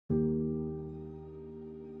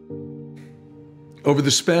Over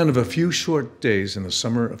the span of a few short days in the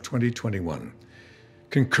summer of 2021,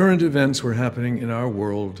 concurrent events were happening in our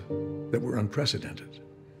world that were unprecedented.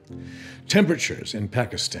 Temperatures in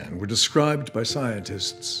Pakistan were described by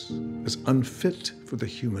scientists as unfit for the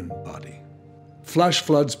human body. Flash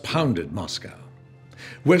floods pounded Moscow.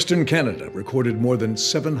 Western Canada recorded more than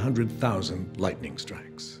 700,000 lightning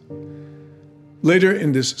strikes. Later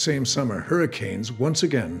in this same summer, hurricanes once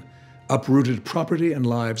again uprooted property and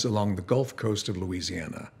lives along the Gulf Coast of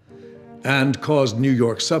Louisiana and caused New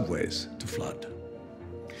York subways to flood.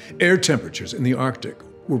 Air temperatures in the Arctic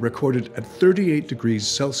were recorded at 38 degrees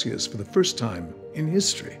Celsius for the first time in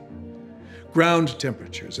history. Ground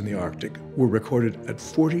temperatures in the Arctic were recorded at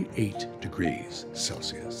 48 degrees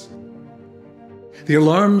Celsius. The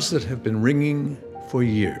alarms that have been ringing for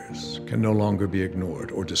years can no longer be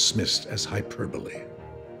ignored or dismissed as hyperbole.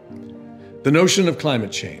 The notion of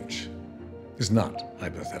climate change is not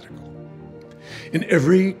hypothetical. In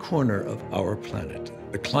every corner of our planet,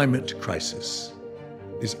 the climate crisis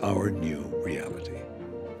is our new reality.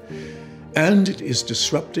 And it is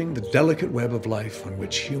disrupting the delicate web of life on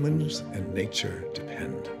which humans and nature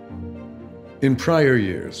depend. In prior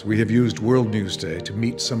years, we have used World News Day to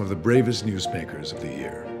meet some of the bravest newsmakers of the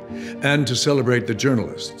year and to celebrate the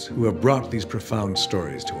journalists who have brought these profound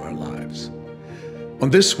stories to our lives.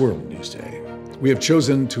 On this World News Day, we have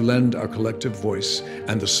chosen to lend our collective voice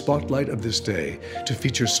and the spotlight of this day to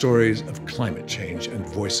feature stories of climate change and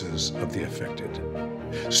voices of the affected.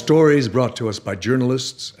 Stories brought to us by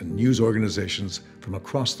journalists and news organizations from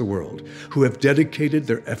across the world who have dedicated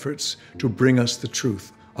their efforts to bring us the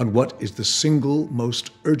truth on what is the single most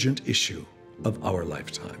urgent issue of our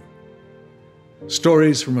lifetime.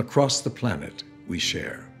 Stories from across the planet we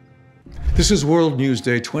share. This is World News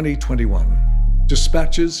Day 2021,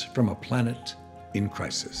 Dispatches from a Planet in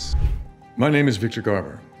Crisis. My name is Victor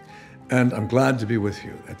Garber, and I'm glad to be with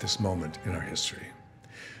you at this moment in our history.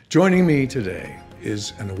 Joining me today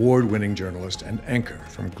is an award-winning journalist and anchor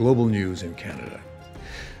from Global News in Canada.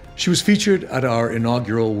 She was featured at our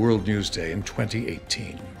inaugural World News Day in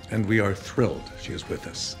 2018, and we are thrilled she is with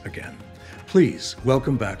us again. Please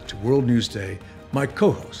welcome back to World News Day my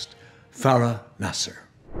co-host, Farah Nasser.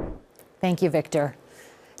 Thank you, Victor.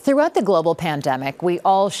 Throughout the global pandemic, we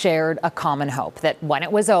all shared a common hope that when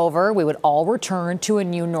it was over, we would all return to a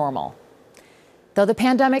new normal. Though the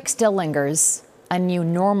pandemic still lingers, a new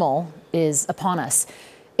normal is upon us.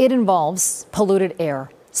 It involves polluted air,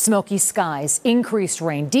 smoky skies, increased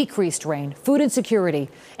rain, decreased rain, food insecurity,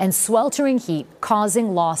 and sweltering heat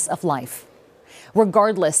causing loss of life.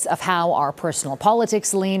 Regardless of how our personal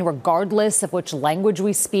politics lean, regardless of which language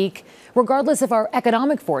we speak, regardless of our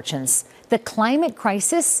economic fortunes, the climate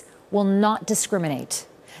crisis will not discriminate.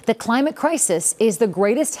 The climate crisis is the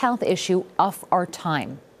greatest health issue of our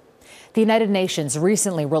time. The United Nations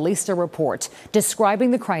recently released a report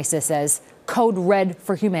describing the crisis as Code Red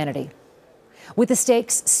for humanity. With the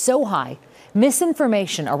stakes so high,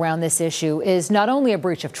 misinformation around this issue is not only a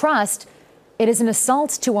breach of trust, it is an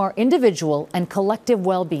assault to our individual and collective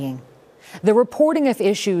well-being. The reporting of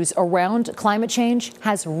issues around climate change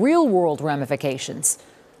has real-world ramifications.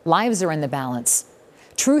 Lives are in the balance.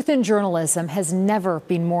 Truth in journalism has never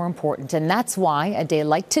been more important, and that's why a day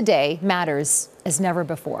like today matters as never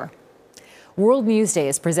before. World News Day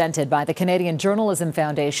is presented by the Canadian Journalism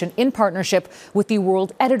Foundation in partnership with the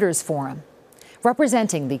World Editors Forum.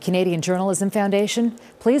 Representing the Canadian Journalism Foundation,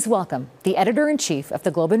 please welcome the Editor-in-Chief of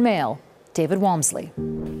the Globe and Mail, David Walmsley.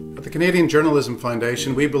 At the Canadian Journalism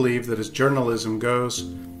Foundation, we believe that as journalism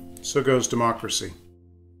goes, so goes democracy.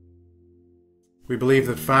 We believe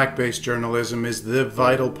that fact-based journalism is the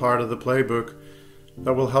vital part of the playbook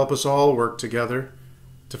that will help us all work together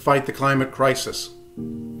to fight the climate crisis.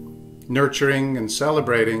 Nurturing and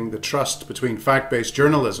celebrating the trust between fact-based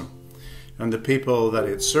journalism and the people that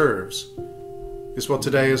it serves is what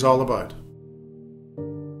today is all about.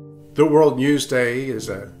 The World News Day is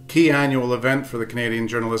a key annual event for the Canadian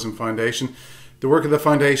Journalism Foundation. The work of the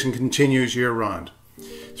Foundation continues year-round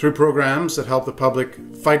through programs that help the public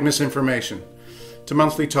fight misinformation, to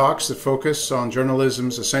monthly talks that focus on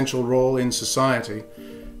journalism's essential role in society,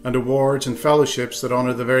 and awards and fellowships that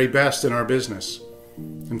honour the very best in our business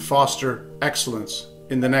and foster excellence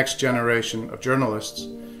in the next generation of journalists.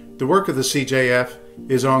 The work of the CJF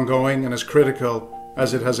is ongoing and as critical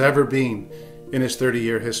as it has ever been in its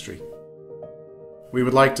 30-year history. We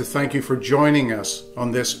would like to thank you for joining us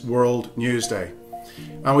on this World News Day,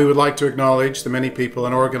 and we would like to acknowledge the many people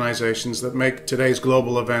and organisations that make today's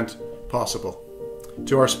global event possible.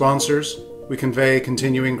 To our sponsors, we convey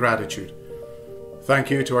continuing gratitude. Thank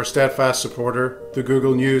you to our steadfast supporter, the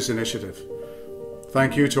Google News Initiative.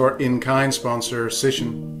 Thank you to our in-kind sponsor,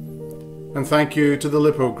 Cision. And thank you to the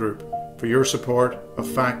Lippo Group for your support of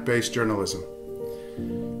fact-based journalism.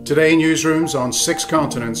 Today, newsrooms on 6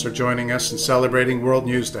 continents are joining us in celebrating World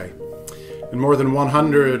News Day. And more than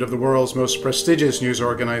 100 of the world's most prestigious news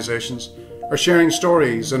organizations are sharing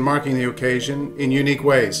stories and marking the occasion in unique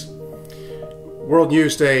ways. World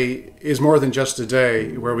News Day is more than just a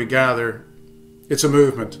day where we gather. It's a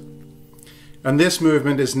movement. And this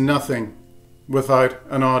movement is nothing without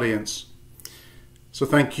an audience. So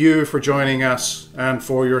thank you for joining us and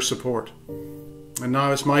for your support. And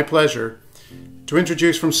now it's my pleasure to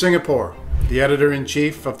introduce from Singapore, the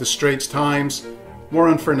editor-in-chief of the Straits Times,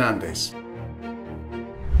 Warren Fernandez.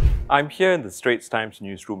 I'm here in the Straits Times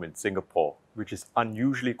newsroom in Singapore, which is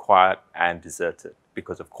unusually quiet and deserted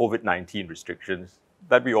because of COVID-19 restrictions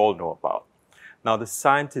that we all know about. Now, the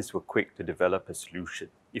scientists were quick to develop a solution,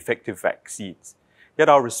 effective vaccines, yet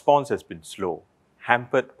our response has been slow,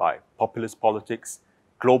 hampered by populist politics,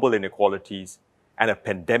 global inequalities, and a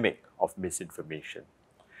pandemic of misinformation.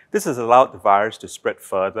 This has allowed the virus to spread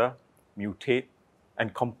further, mutate,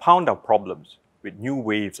 and compound our problems with new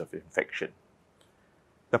waves of infection.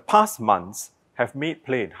 The past months have made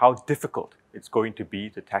plain how difficult it's going to be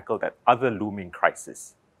to tackle that other looming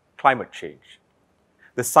crisis, climate change.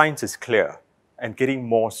 The science is clear and getting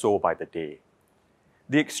more so by the day.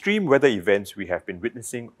 The extreme weather events we have been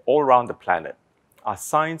witnessing all around the planet are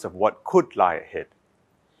signs of what could lie ahead.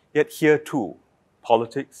 Yet here too,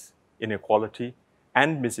 politics, inequality,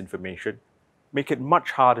 and misinformation make it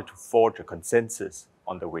much harder to forge a consensus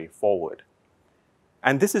on the way forward.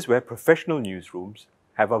 And this is where professional newsrooms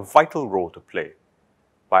have a vital role to play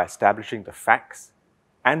by establishing the facts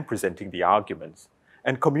and presenting the arguments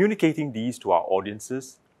and communicating these to our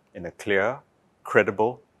audiences in a clear,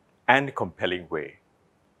 credible, and compelling way.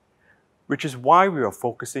 Which is why we are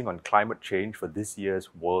focusing on climate change for this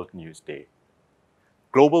year's World News Day.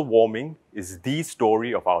 Global warming is the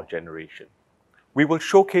story of our generation. We will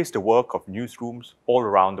showcase the work of newsrooms all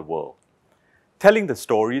around the world, telling the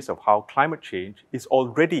stories of how climate change is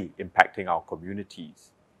already impacting our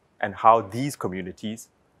communities and how these communities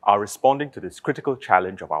are responding to this critical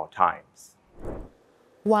challenge of our times.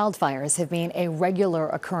 Wildfires have been a regular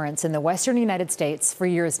occurrence in the western United States for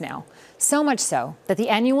years now. So much so that the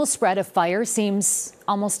annual spread of fire seems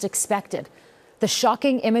almost expected. The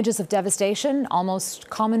shocking images of devastation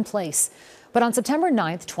almost commonplace. But on September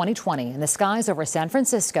 9th, 2020, in the skies over San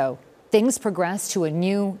Francisco, things progressed to a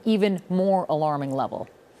new, even more alarming level.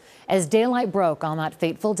 As daylight broke on that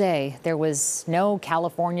fateful day, there was no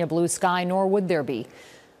California blue sky, nor would there be.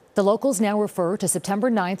 The locals now refer to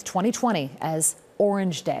September 9th, 2020 as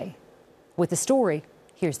Orange Day. With the story,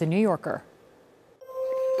 here's the New Yorker.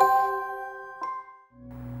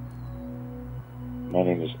 My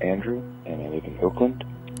name is Andrew, and I live in Oakland.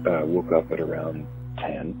 Woke up at around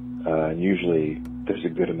 10. Usually there's a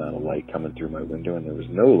good amount of light coming through my window, and there was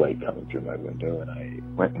no light coming through my window, and I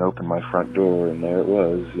went and opened my front door, and there it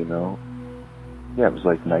was, you know. Yeah, it was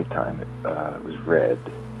like nighttime. It was red.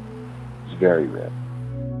 It was very red.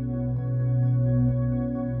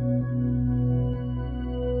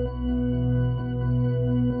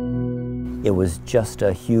 It was just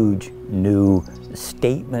a huge new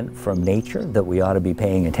statement from nature that we ought to be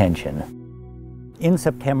paying attention. In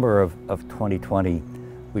September of 2020,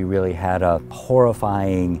 we really had a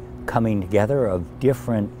horrifying coming together of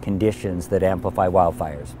different conditions that amplify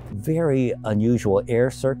wildfires. Very unusual air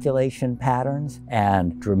circulation patterns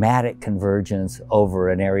and dramatic convergence over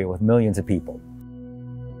an area with millions of people.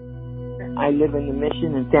 I live in the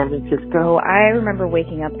Mission in San Francisco. I remember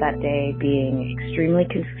waking up that day being extremely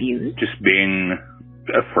confused. Just being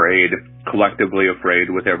afraid, collectively afraid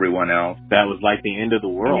with everyone else. That was like the end of the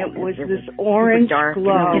world. And it was this orange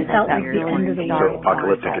glow. It felt like the end of the world. So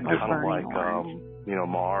apocalyptic and distant. Like,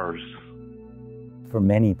 Mars. For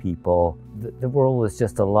many people, the world was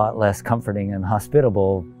just a lot less comforting and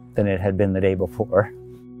hospitable than it had been the day before.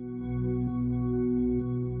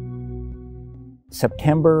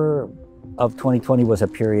 September of 2020 was a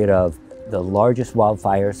period of the largest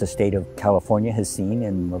wildfires the state of California has seen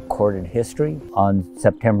in recorded history. On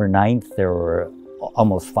September 9th, there were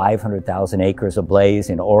almost 500,000 acres ablaze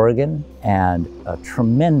in Oregon, and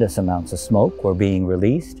tremendous amounts of smoke were being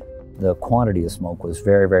released. The quantity of smoke was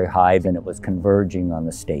very, very high, and it was converging on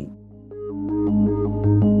the state.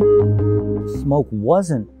 Smoke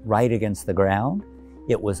wasn't right against the ground.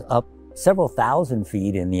 It was up several thousand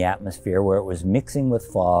feet in the atmosphere where it was mixing with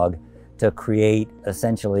fog to create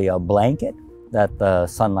essentially a blanket that the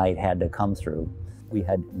sunlight had to come through. We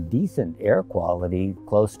had decent air quality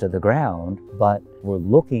close to the ground, but we're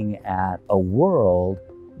looking at a world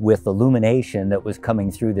with illumination that was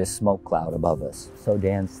coming through this smoke cloud above us. So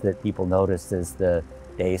dense that people noticed as the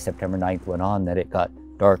day, September 9th, went on, that it got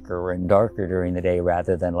darker and darker during the day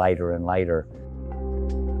rather than lighter and lighter.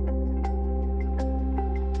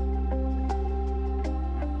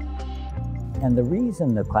 And the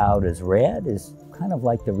reason the cloud is red is kind of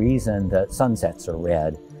like the reason that sunsets are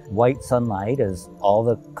red. White sunlight is all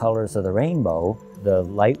the colors of the rainbow. The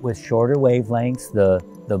light with shorter wavelengths,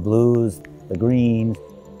 the blues, the greens,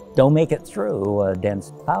 don't make it through a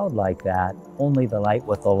dense cloud like that. Only the light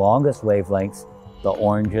with the longest wavelengths, the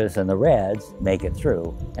oranges and the reds, make it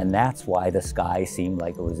through. And that's why the sky seemed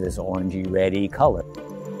like it was this orangey, reddy color.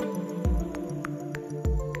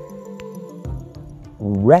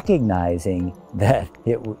 Recognizing that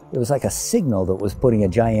it was like a signal that was putting a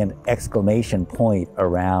giant exclamation point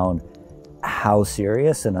around how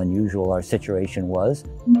serious and unusual our situation was.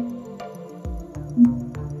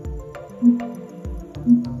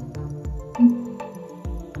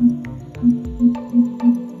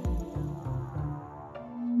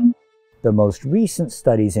 The most recent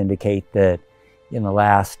studies indicate that in the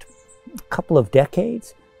last couple of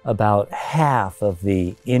decades, about half of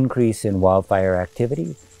the increase in wildfire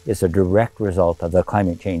activity is a direct result of the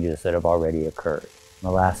climate changes that have already occurred. In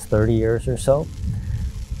the last 30 years or so,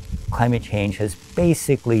 climate change has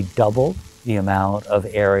basically doubled the amount of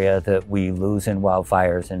area that we lose in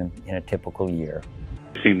wildfires in a typical year.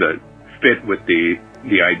 It seemed to fit with the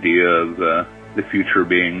idea of the future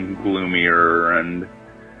being gloomier and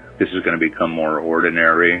this is going to become more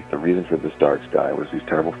ordinary. The reason for this dark sky was these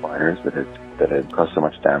terrible fires that had caused so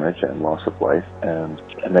much damage and loss of life, and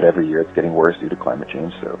that every year it's getting worse due to climate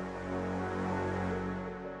change. So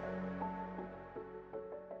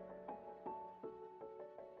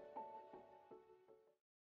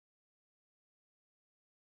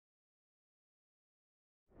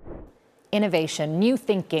Innovation, new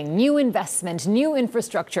thinking, new investment, new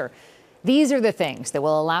infrastructure. These are the things that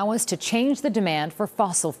will allow us to change the demand for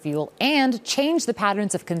fossil fuel and change the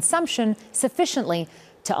patterns of consumption sufficiently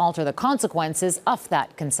to alter the consequences of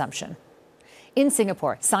that consumption. In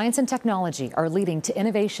Singapore, science and technology are leading to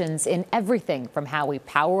innovations in everything from how we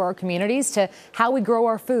power our communities to how we grow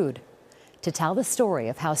our food. To tell the story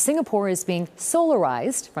of how Singapore is being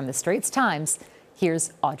solarized from the Straits Times,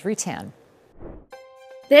 here's Audrey Tan.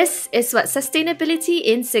 This is what sustainability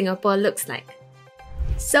in Singapore looks like.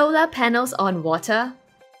 Solar panels on water,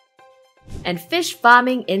 and fish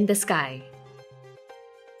farming in the sky.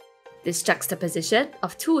 This juxtaposition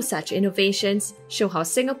of two such innovations show how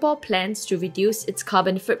Singapore plans to reduce its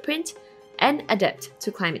carbon footprint and adapt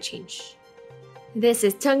to climate change. This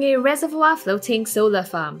is Tengeh Reservoir Floating Solar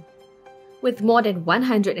Farm. With more than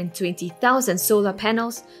 120,000 solar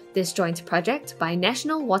panels, this joint project by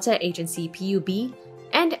National Water Agency PUB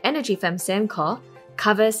and energy firm Sembcorp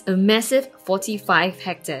covers a massive 45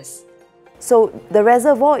 hectares. So the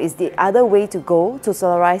reservoir is the other way to go to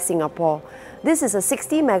solarize Singapore. This is a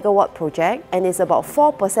 60 megawatt project and is about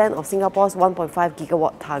 4% of Singapore's 1.5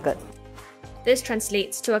 gigawatt target. This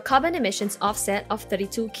translates to a carbon emissions offset of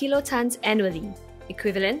 32 kilotons annually,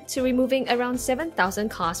 equivalent to removing around 7,000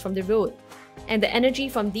 cars from the road. And the energy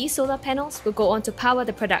from these solar panels will go on to power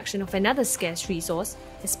the production of another scarce resource,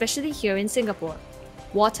 especially here in Singapore: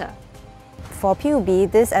 water. For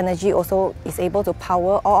PUB, this energy also is able to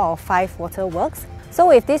power all our 5 water works. So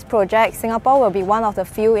with this project, Singapore will be one of the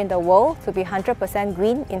few in the world to be 100%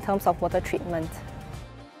 green in terms of water treatment.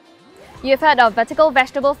 You've heard of vertical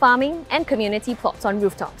vegetable farming and community plots on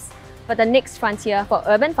rooftops. But the next frontier for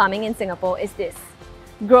urban farming in Singapore is this: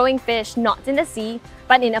 growing fish not in the sea,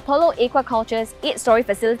 but in Apollo Aquaculture's 8-story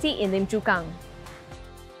facility in Lim Chu Kang.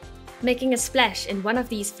 Making a splash in one of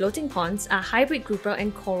these floating ponds are hybrid grouper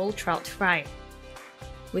and coral trout fry.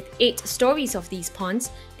 With 8 stories of these ponds,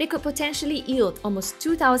 they could potentially yield almost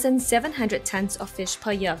 2,700 tons of fish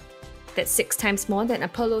per year. That's 6 times more than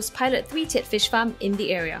Apollo's pilot 3-tier fish farm in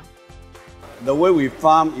the area. The way we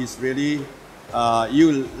farm is really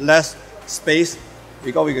use less space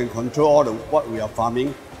because we can control all what we are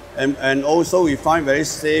farming. And also we find very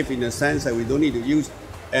safe in the sense that we don't need to use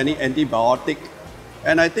any antibiotic.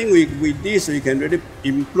 And I think with this we can really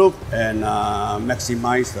improve and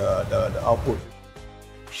maximize the output.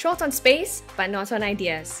 Short on space, but not on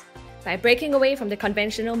ideas. By breaking away from the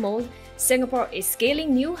conventional mold, Singapore is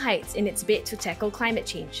scaling new heights in its bid to tackle climate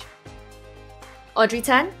change. Audrey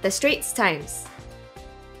Tan, The Straits Times.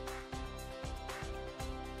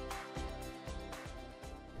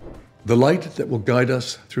 The light that will guide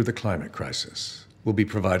us through the climate crisis will be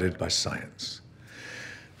provided by science.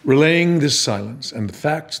 Relaying this silence and the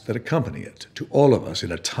facts that accompany it to all of us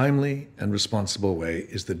in a timely and responsible way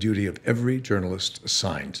is the duty of every journalist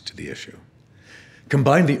assigned to the issue.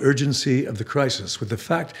 Combine the urgency of the crisis with the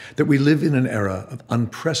fact that we live in an era of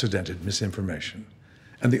unprecedented misinformation,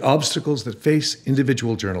 and the obstacles that face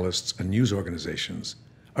individual journalists and news organizations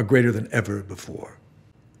are greater than ever before.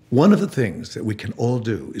 One of the things that we can all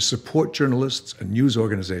do is support journalists and news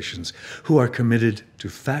organizations who are committed to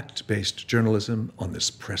fact-based journalism on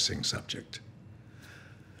this pressing subject.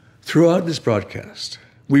 Throughout this broadcast,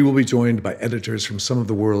 we will be joined by editors from some of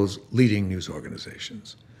the world's leading news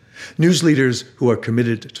organizations, news leaders who are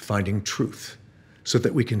committed to finding truth so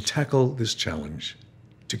that we can tackle this challenge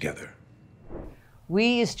together.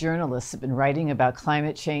 We as journalists have been writing about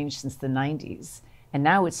climate change since the 90s, and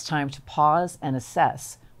now it's time to pause and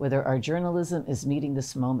assess whether our journalism is meeting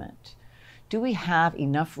this moment. Do we have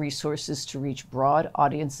enough resources to reach broad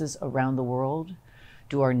audiences around the world?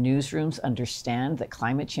 Do our newsrooms understand that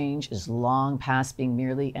climate change is long past being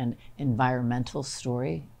merely an environmental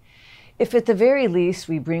story? If at the very least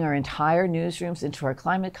we bring our entire newsrooms into our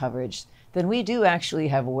climate coverage, then we do actually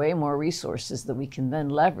have way more resources that we can then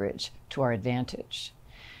leverage to our advantage.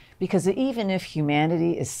 Because even if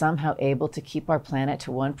humanity is somehow able to keep our planet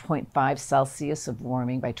to 1.5 Celsius of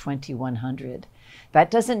warming by 2100,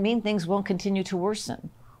 that doesn't mean things won't continue to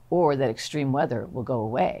worsen or that extreme weather will go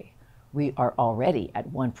away. We are already at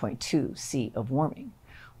 1.2 C of warming.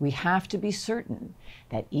 We have to be certain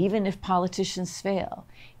that even if politicians fail,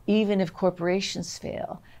 even if corporations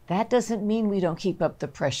fail, that doesn't mean we don't keep up the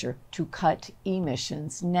pressure to cut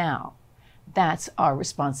emissions now. That's our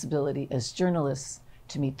responsibility as journalists,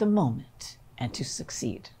 to meet the moment and to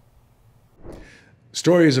succeed.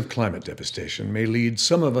 Stories of climate devastation may lead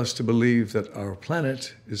some of us to believe that our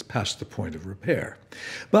planet is past the point of repair.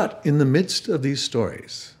 But in the midst of these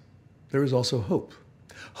stories, there is also hope.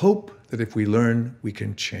 Hope that if we learn, we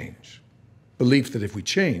can change. Belief that if we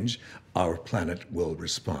change, our planet will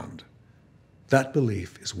respond. That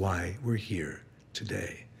belief is why we're here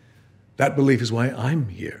today. That belief is why I'm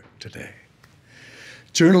here today.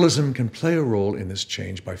 Journalism can play a role in this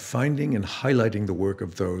change by finding and highlighting the work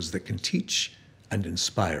of those that can teach and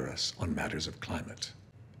inspire us on matters of climate.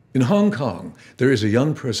 In Hong Kong, there is a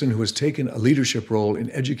young person who has taken a leadership role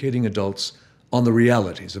in educating adults on the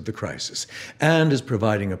realities of the crisis and is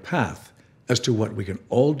providing a path as to what we can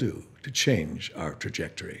all do to change our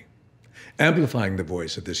trajectory. Amplifying the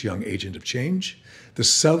voice of this young agent of change, the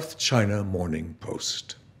South China Morning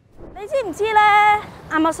Post. 你知唔知咧？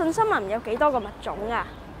亞馬遜森林有幾多個物種啊？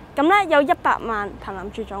咁咧有100萬瀕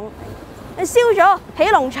臨絕種。你燒咗起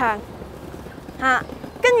農場，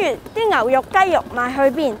跟住啲牛肉、雞肉賣去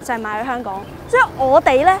邊？就係賣去香港。所以我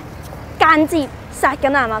哋咧間接殺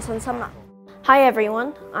緊亞馬遜森林。Hi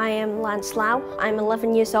everyone, I am Lance Lau. I'm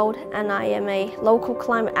 11 years old and I am a local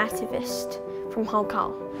climate activist from Hong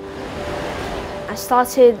Kong. I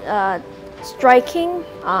started striking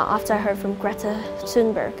after I heard from Greta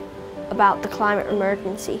Thunberg about the climate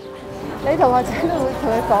emergency. 你同學仔都會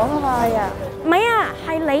同佢講啊嘛，係啊。唔係啊，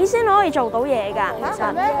係你先可以做到嘢㗎，其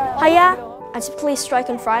實。係啊。I typically strike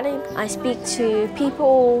on Friday. I speak to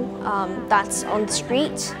people that's on the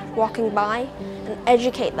street, walking by, and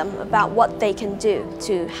educate them about what they can do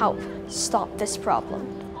to help stop this problem.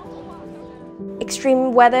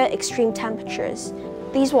 Extreme weather, extreme temperatures,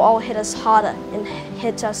 these will all hit us harder and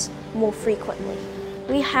hit us more frequently.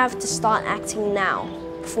 We have to start acting now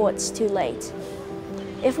before it's too late.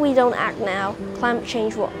 If we don't act now, climate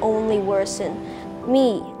change will only worsen.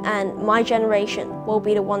 Me and my generation will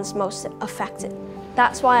be the ones most affected.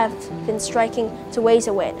 That's why I've been striking to raise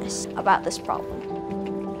awareness about this problem.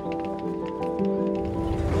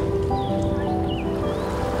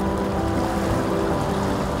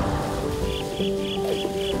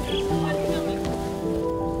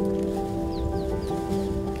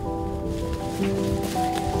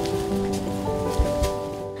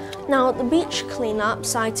 Now, the beach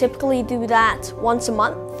cleanups, I typically do that once a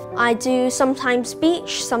month. I do sometimes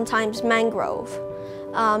beach, sometimes mangrove.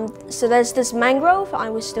 So there's this mangrove I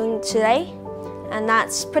was doing today, and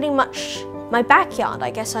that's pretty much my backyard,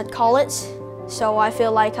 I guess I'd call it. So I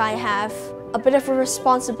feel like I have a bit of a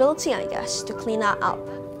responsibility, I guess, to clean that up.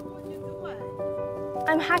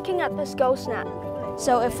 I'm hacking at this ghost net.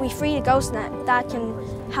 So if we free the ghost net, that can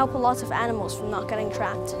help a lot of animals from not getting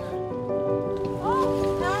trapped.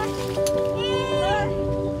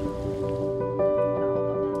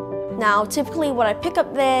 Now, typically what I pick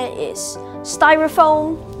up there is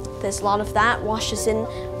styrofoam. There's a lot of that, washes in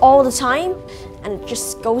all the time, and it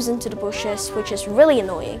just goes into the bushes, which is really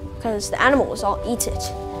annoying because the animals all eat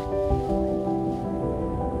it.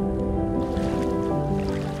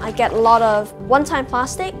 I get a lot of one-time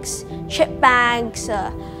plastics, chip bags,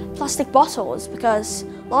 plastic bottles, because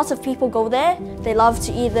lots of people go there. They love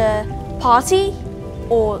to either party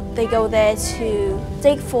or they go there to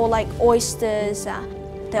dig for like oysters.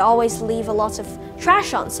 They always leave a lot of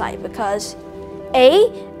trash on site because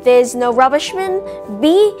A, there's no rubbish bin,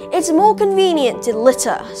 B, it's more convenient to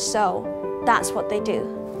litter, so that's what they do.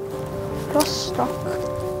 Got stuck.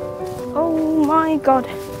 Oh my god.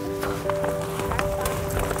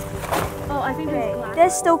 Oh, I think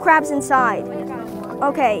there's still crabs inside.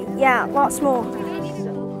 Okay, yeah, lots more.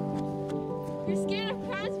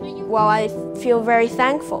 Well, I feel very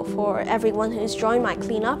thankful for everyone who's joined my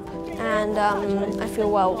cleanup, and I feel,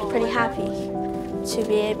 well, pretty happy to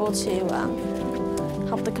be able to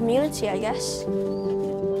help the community, I guess.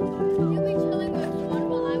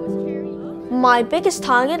 My biggest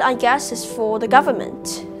target, I guess, is for the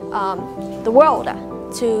government, the world,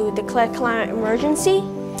 to declare climate emergency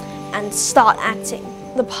and start acting.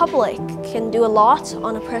 The public can do a lot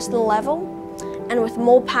on a personal level, and with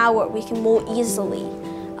more power, we can more easily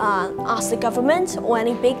ask the government or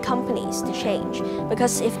any big companies to change.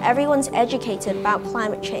 Because if everyone's educated about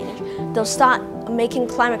climate change, they'll start making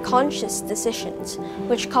climate conscious decisions,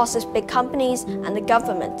 which causes big companies and the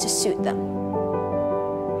government to suit them.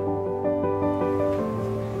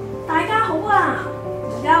 大家好啊！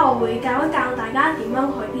而家我會教一教大家點樣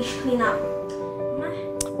去 beach cleanup。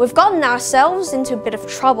 We've gotten ourselves into a bit of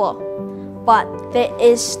trouble, but there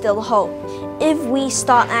is still hope if we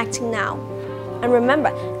start acting now. And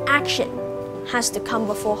remember, action has to come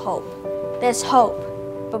before hope. There's hope,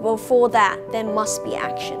 but before that, there must be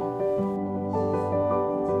action.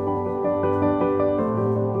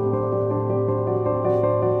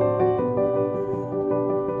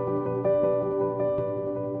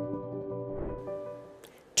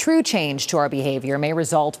 True change to our behavior may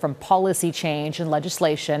result from policy change and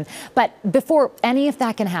legislation, but before any of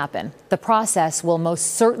that can happen, the process will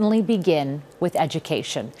most certainly begin with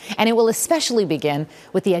education. And it will especially begin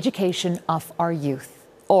with the education of our youth,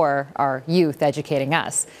 or our youth educating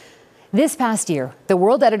us. This past year, the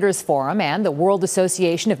World Editors Forum and the World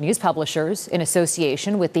Association of News Publishers, in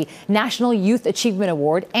association with the National Youth Achievement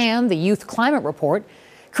Award and the Youth Climate Report,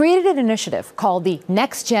 created an initiative called the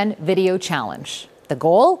Next Gen Video Challenge. The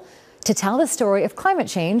goal? To tell the story of climate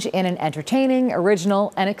change in an entertaining,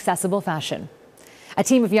 original, and accessible fashion. A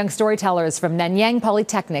team of young storytellers from Nanyang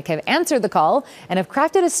Polytechnic have answered the call and have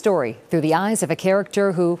crafted a story through the eyes of a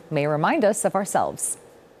character who may remind us of ourselves.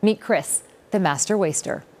 Meet Chris, the master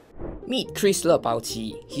waster. Meet Chris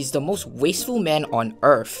Lepauchi. He's the most wasteful man on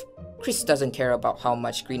earth. Chris doesn't care about how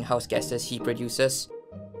much greenhouse gases he produces,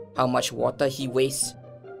 how much water he wastes,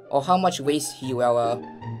 or how much waste he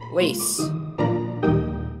wastes.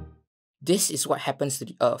 This is what happens to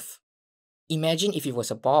the Earth. Imagine if it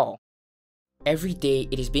was a ball. Every day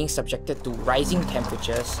it is being subjected to rising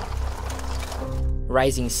temperatures,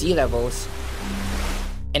 rising sea levels,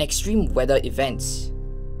 and extreme weather events.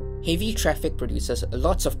 Heavy traffic produces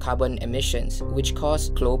lots of carbon emissions, which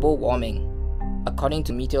cause global warming. According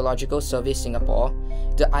to Meteorological Survey Singapore,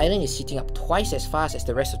 the island is heating up twice as fast as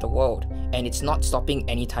the rest of the world, and it's not stopping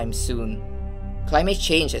anytime soon. Climate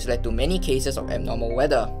change has led to many cases of abnormal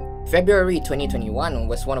weather. February 2021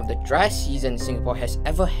 was one of the driest seasons Singapore has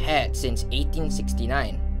ever had since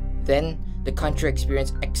 1869. Then, the country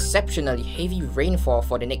experienced exceptionally heavy rainfall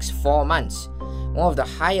for the next 4 months, one of the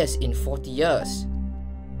highest in 40 years.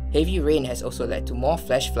 Heavy rain has also led to more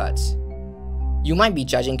flash floods. You might be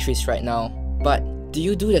judging Chris right now, but do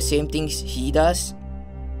you do the same things he does?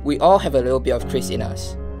 We all have a little bit of Chris in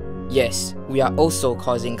us. Yes, we are also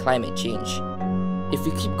causing climate change. If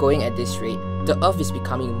we keep going at this rate, the Earth is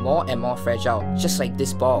becoming more and more fragile, just like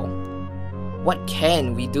this ball. What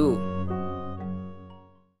can we do?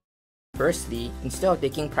 Firstly, instead of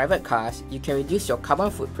taking private cars, you can reduce your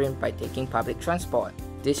carbon footprint by taking public transport.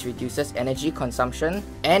 This reduces energy consumption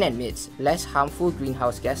and emits less harmful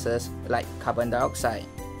greenhouse gases like carbon dioxide.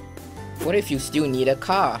 What if you still need a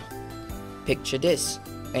car? Picture this,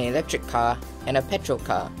 an electric car and a petrol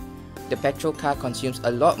car. The petrol car consumes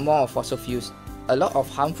a lot more fossil fuels. A lot of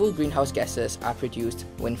harmful greenhouse gases are produced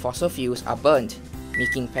when fossil fuels are burned,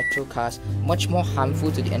 making petrol cars much more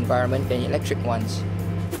harmful to the environment than electric ones.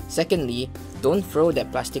 Secondly, don't throw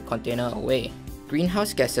that plastic container away.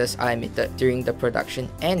 Greenhouse gases are emitted during the production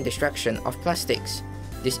and destruction of plastics.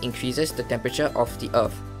 This increases the temperature of the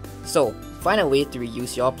Earth. So, find a way to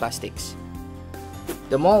reuse your plastics.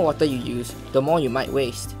 The more water you use, the more you might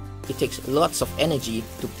waste. It takes lots of energy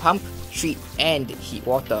to pump, treat, and heat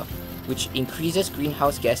water, which increases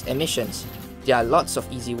greenhouse gas emissions. There are lots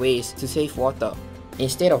of easy ways to save water.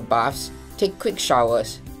 Instead of baths, Take quick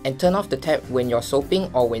showers and turn off the tap when you're soaping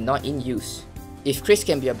or when not in use. If Chris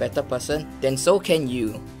can be a better person, then so can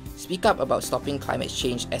you. Speak up about stopping climate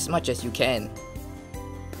change as much as you can.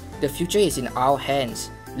 The future is in our hands,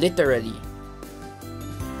 literally.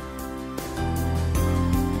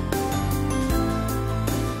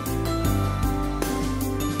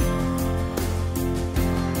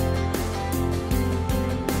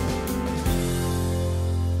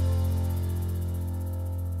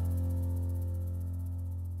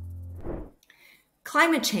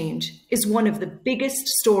 Climate change is one of the biggest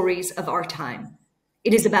stories of our time.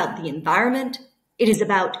 It is about the environment. It is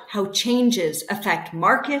about how changes affect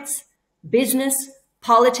markets, business,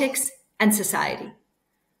 politics, and society.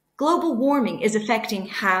 Global warming is affecting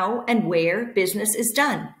how and where business is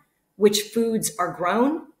done, which foods are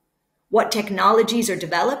grown, what technologies are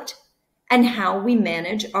developed, and how we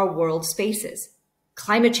manage our world spaces.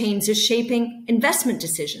 Climate change is shaping investment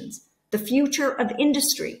decisions, the future of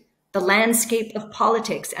industry, the landscape of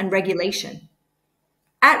politics and regulation.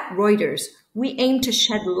 At Reuters, we aim to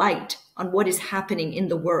shed light on what is happening in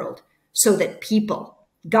the world so that people,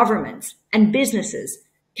 governments, and businesses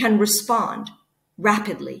can respond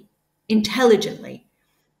rapidly, intelligently.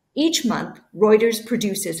 Each month, Reuters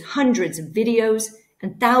produces hundreds of videos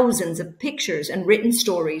and thousands of pictures and written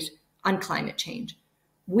stories on climate change.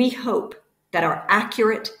 We hope that our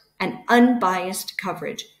accurate and unbiased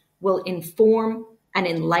coverage will inform and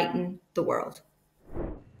enlighten the world.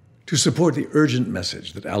 To support the urgent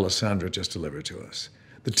message that Alessandra just delivered to us,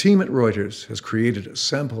 the team at Reuters has created a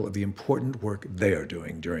sample of the important work they are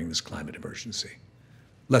doing during this climate emergency.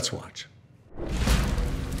 Let's watch.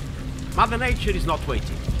 Mother Nature is not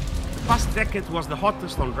waiting. The past decade was the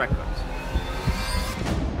hottest on record.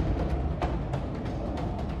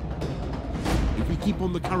 If we keep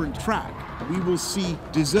on the current track, we will see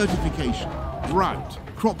desertification, drought,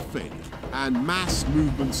 crop failure, and mass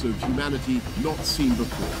movements of humanity not seen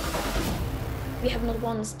before. We have not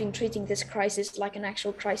once been treating this crisis like an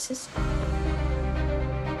actual crisis.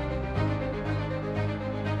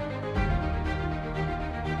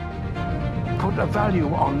 Put a value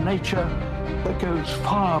on nature that goes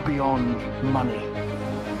far beyond money.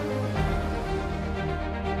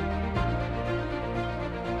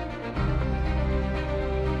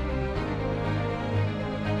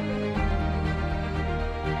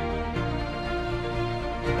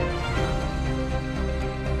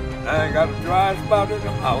 I got a dry spot in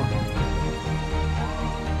the house.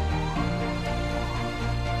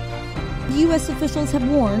 U.S. officials have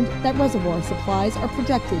warned that reservoir supplies are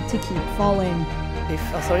projected to keep falling. If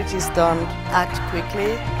authorities don't act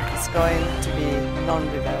quickly, it's going to be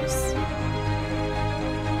non-reverse.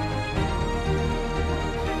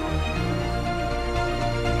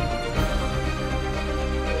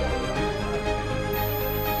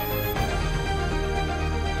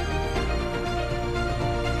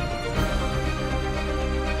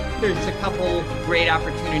 There's a couple great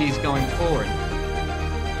opportunities going forward.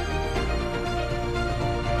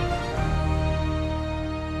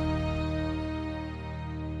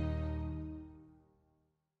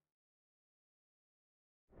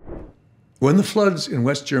 When the floods in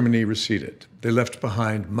West Germany receded, they left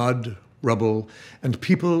behind mud, rubble, and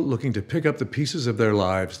people looking to pick up the pieces of their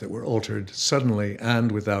lives that were altered suddenly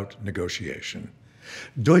and without negotiation.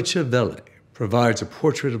 Deutsche Welle provides a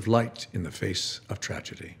portrait of light in the face of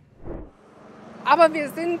tragedy. Aber wir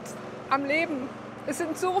sind am Leben. Es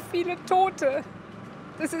sind so viele Tote.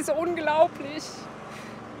 Das ist unglaublich.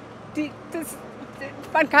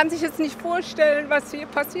 Man kann sich jetzt nicht vorstellen, was hier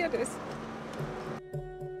passiert ist.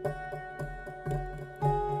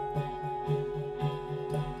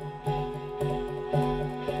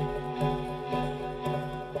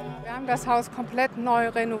 Wir haben das Haus komplett neu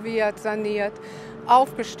renoviert, saniert,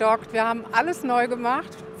 aufgestockt. Wir haben alles neu gemacht.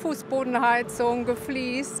 Fußbodenheizung,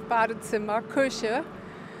 gefliest, Badezimmer, Küche.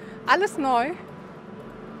 Alles neu.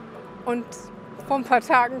 Und vor ein paar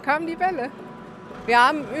Tagen kam die Welle. Wir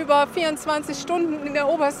haben über 24 Stunden in der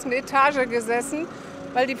obersten Etage gesessen,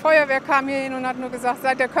 weil die Feuerwehr kam hier hin und hat nur gesagt,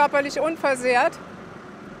 seid ihr körperlich unversehrt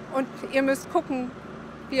und ihr müsst gucken,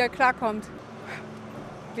 wie ihr klarkommt.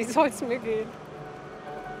 Wie soll es mir gehen?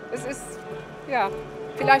 Es ist, ja,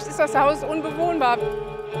 vielleicht ist das Haus unbewohnbar.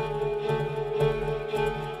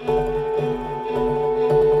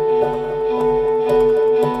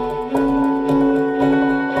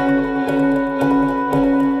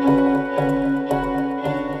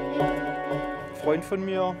 Ein Freund von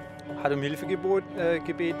mir hat um Hilfe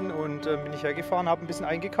gebeten und bin ich hergefahren, habe ein bisschen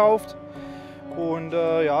eingekauft und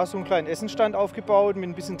ja, so einen kleinen Essenstand aufgebaut mit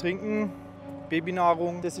ein bisschen Trinken,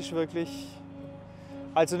 Babynahrung. Das ist wirklich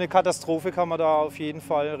Also eine Katastrophe kann man da auf jeden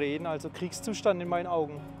Fall reden, also Kriegszustand in meinen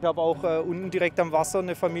Augen. Ich habe auch unten direkt am Wasser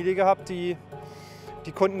eine Familie gehabt, die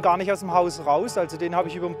konnten gar nicht aus dem Haus raus, also denen habe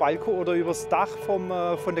ich über den Balkon oder übers Dach von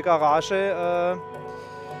der Garage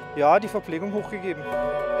ja, die Verpflegung hochgegeben.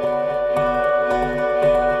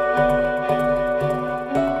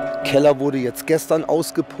 Keller wurde jetzt gestern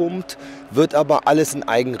ausgepumpt, wird aber alles in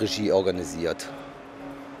Eigenregie organisiert.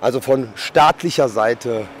 Also von staatlicher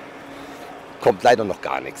Seite kommt leider noch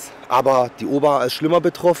gar nichts. Aber die Ober ist schlimmer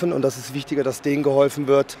betroffen und das ist wichtiger, dass denen geholfen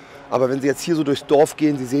wird. Aber wenn Sie jetzt hier so durchs Dorf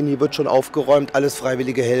gehen, Sie sehen, hier wird schon aufgeräumt, alles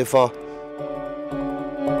freiwillige Helfer.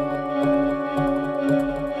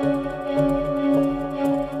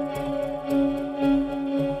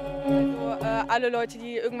 Alle Leute,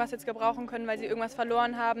 die irgendwas jetzt gebrauchen können, weil sie irgendwas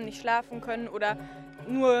verloren haben, nicht schlafen können oder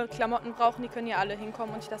nur Klamotten brauchen, die können hier alle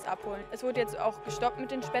hinkommen und sich das abholen. Es wurde jetzt auch gestoppt mit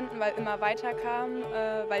den Spenden, weil immer weiter kam,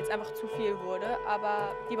 weil es einfach zu viel wurde.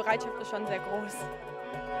 Aber die Bereitschaft ist schon sehr groß.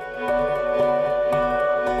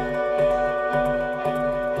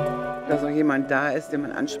 Dass auch jemand da ist, den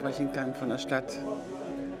man ansprechen kann von der Stadt.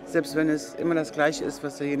 Selbst wenn es immer das Gleiche ist,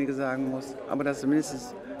 was derjenige sagen muss. Aber dass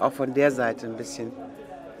zumindest auch von der Seite ein bisschen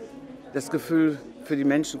das Gefühl für die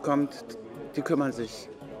Menschen kommt, die kümmern sich.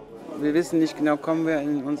 Wir wissen nicht genau, kommen wir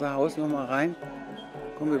in unser Haus noch mal rein?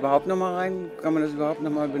 Kommen wir überhaupt noch mal rein? Kann man das überhaupt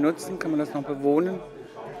noch mal benutzen? Kann man das noch bewohnen?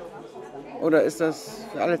 Oder ist das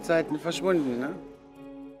für alle Zeiten verschwunden? Ne?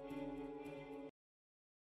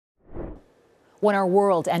 When our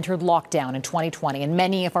world entered lockdown in 2020 and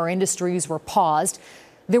many of our industries were paused,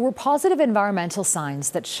 there were positive environmental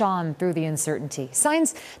signs that shone through the uncertainty,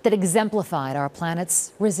 signs that exemplified our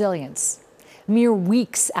planet's resilience. Mere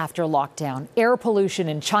weeks after lockdown, air pollution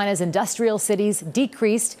in China's industrial cities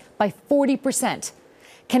decreased by 40%.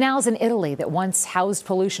 Canals in Italy that once housed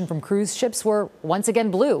pollution from cruise ships were once again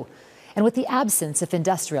blue. And with the absence of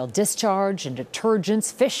industrial discharge and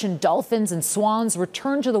detergents, fish and dolphins and swans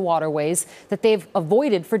returned to the waterways that they've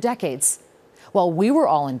avoided for decades. While we were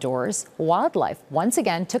all indoors, wildlife once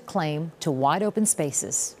again took claim to wide open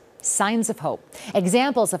spaces. Signs of hope.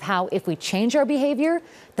 Examples of how, if we change our behavior,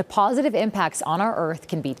 the positive impacts on our Earth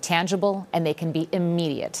can be tangible and they can be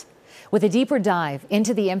immediate. With a deeper dive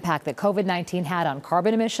into the impact that COVID-19 had on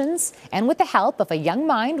carbon emissions, and with the help of a young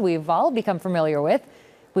mind we've all become familiar with,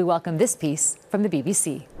 we welcome this piece from the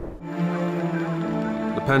BBC.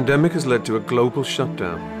 The pandemic has led to a global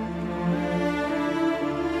shutdown.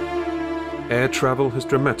 Air travel has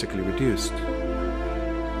dramatically reduced.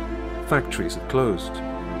 Factories have closed.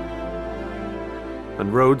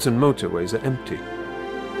 And roads and motorways are empty.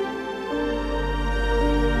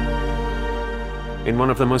 In one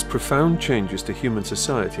of the most profound changes to human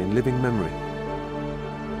society in living memory,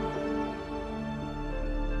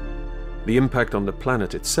 the impact on the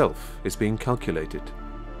planet itself is being calculated.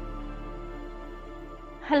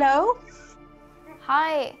 Hello.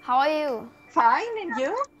 Hi, how are you? Fine, and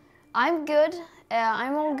you? I'm good.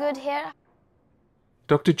 I'm all good here.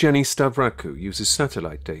 Dr. Jenny Stavrakou uses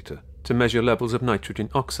satellite data to measure levels of nitrogen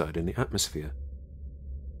oxide in the atmosphere,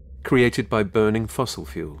 created by burning fossil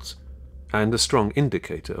fuels, and a strong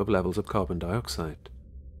indicator of levels of carbon dioxide.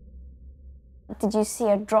 Did you see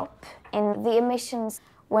a drop in the emissions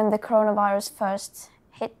when the coronavirus first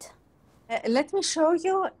hit? Let me show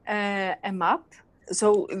you a map.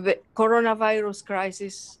 So the coronavirus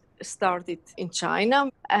crisis started in China,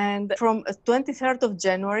 and from 23rd of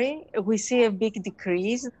January we see a big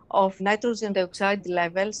decrease of nitrogen dioxide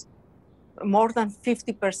levels, more than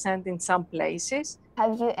 50% in some places.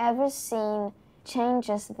 Have you ever seen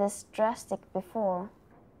changes this drastic before?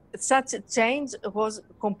 Such a change was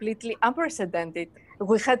completely unprecedented.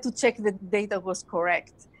 We had to check the data was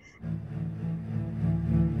correct.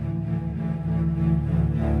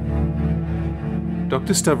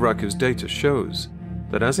 Dr. Stavrakou's data shows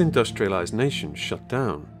that as industrialized nations shut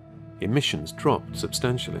down, emissions dropped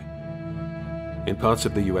substantially. In parts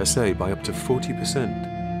of the USA by up to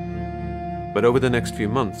 40%. But over the next few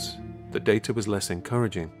months, the data was less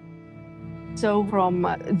encouraging. So from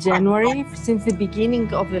January, since the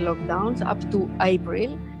beginning of the lockdowns up to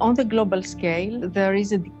April, on the global scale, there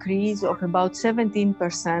is a decrease of about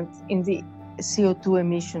 17% in the CO2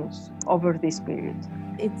 emissions over this period.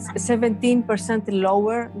 It's 17%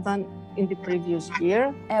 lower than in the previous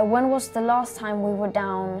year. When was the last time we were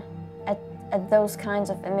down at those kinds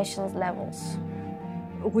of emissions levels?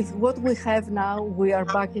 With what we have now, we are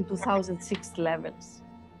back in 2006 levels.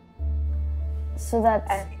 So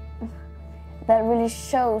that really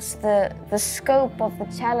shows the scope of the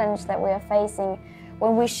challenge that we are facing.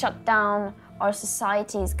 When we shut down our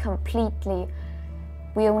societies completely,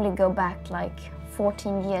 we only go back like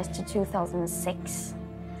 14 years to 2006.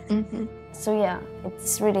 So yeah,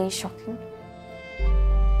 it's really shocking.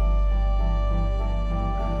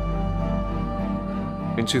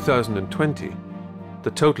 In 2020,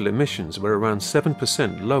 the total emissions were around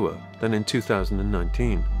 7% lower than in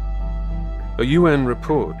 2019. A UN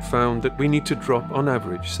report found that we need to drop on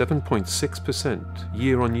average 7.6%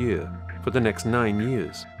 year on year for the next 9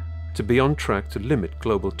 years to be on track to limit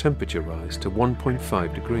global temperature rise to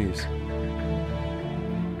 1.5 degrees.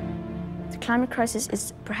 The climate crisis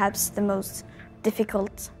is perhaps the most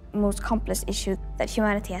difficult, most complex issue that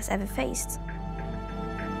humanity has ever faced.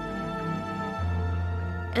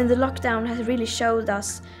 And the lockdown has really showed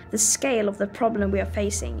us the scale of the problem we are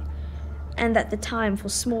facing, and that the time for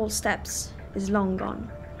small steps is long gone.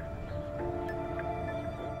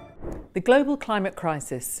 The global climate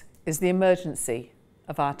crisis is the emergency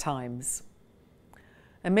of our times.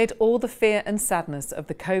 Amid all the fear and sadness of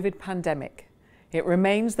the COVID pandemic, it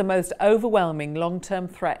remains the most overwhelming long-term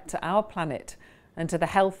threat to our planet and to the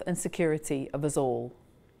health and security of us all.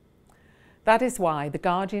 That is why The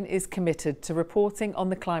Guardian is committed to reporting on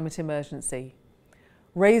the climate emergency,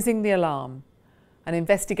 raising the alarm, and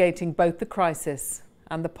investigating both the crisis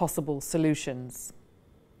and the possible solutions.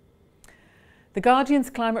 The Guardian's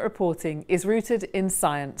climate reporting is rooted in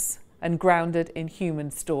science and grounded in human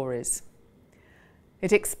stories.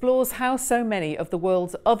 It explores how so many of the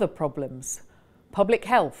world's other problems, public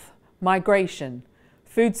health, migration,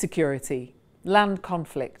 food security, land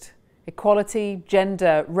conflict, equality,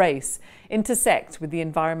 gender, race, intersect with the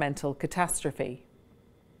environmental catastrophe.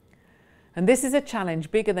 And this is a challenge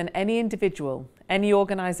bigger than any individual, any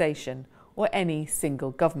organisation, or any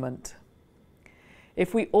single government.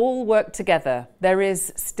 If we all work together, there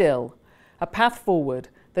is still a path forward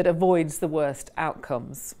that avoids the worst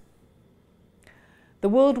outcomes. The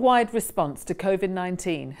worldwide response to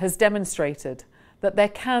COVID-19 has demonstrated that there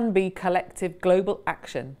can be collective global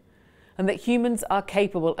action and that humans are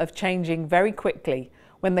capable of changing very quickly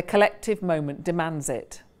when the collective moment demands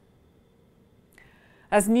it.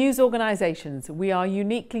 As news organisations, we are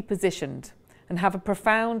uniquely positioned and have a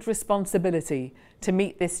profound responsibility to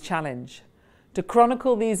meet this challenge, to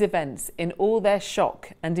chronicle these events in all their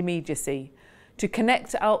shock and immediacy, to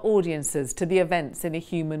connect our audiences to the events in a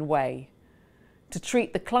human way, to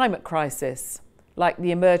treat the climate crisis like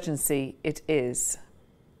the emergency it is.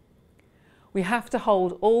 We have to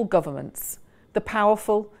hold all governments, the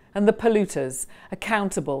powerful and the polluters,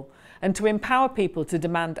 accountable, and to empower people to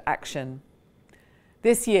demand action.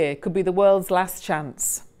 This year could be the world's last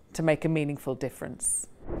chance to make a meaningful difference.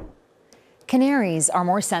 Canaries are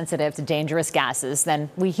more sensitive to dangerous gases than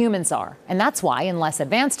we humans are, and that's why, in less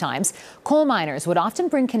advanced times, coal miners would often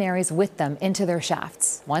bring canaries with them into their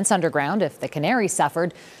shafts. Once underground, if the canary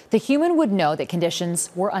suffered, the human would know that conditions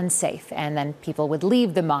were unsafe, and then people would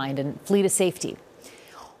leave the mine and flee to safety.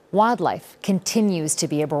 Wildlife continues to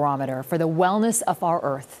be a barometer for the wellness of our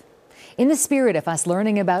Earth. In the spirit of us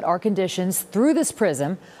learning about our conditions through this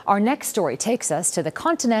prism, our next story takes us to the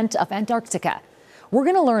continent of Antarctica. We're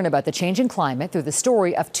going to learn about the changing climate through the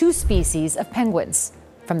story of 2 species of penguins.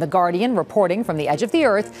 From The Guardian, reporting from the edge of the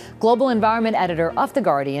Earth, global environment editor of The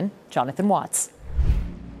Guardian, Jonathan Watts.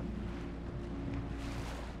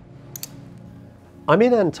 I'm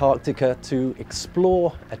in Antarctica to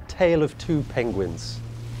explore a tale of 2 penguins.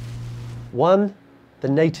 One, the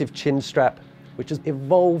native chinstrap, which has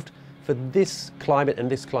evolved for this climate and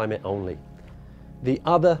this climate only. The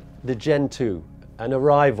other, the Gen 2, an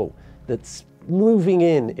arrival that's moving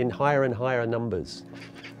in higher and higher numbers.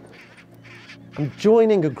 I'm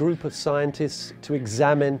joining a group of scientists to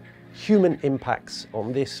examine human impacts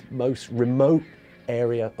on this most remote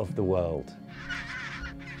area of the world.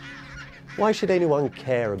 Why should anyone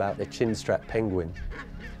care about the chinstrap penguin?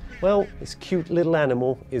 Well, this cute little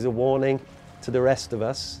animal is a warning to the rest of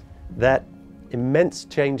us that immense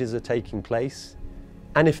changes are taking place,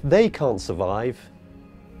 and if they can't survive,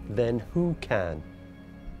 then who can?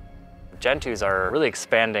 Gen 2s are really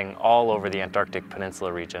expanding all over the Antarctic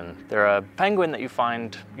Peninsula region. They're a penguin that you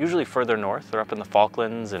find usually further north. They're up in the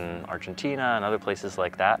Falklands and Argentina and other places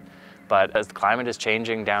like that. But as the climate is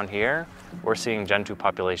changing down here, we're seeing Gen 2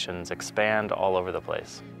 populations expand all over the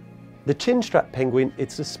place. The chinstrap penguin,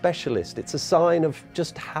 it's a specialist. It's a sign of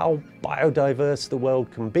just how biodiverse the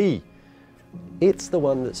world can be. It's the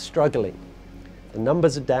one that's struggling. The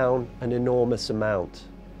numbers are down an enormous amount.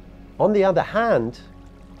 On the other hand,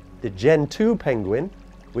 the Gen 2 penguin,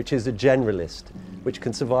 which is a generalist, which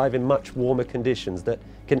can survive in much warmer conditions, that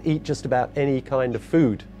can eat just about any kind of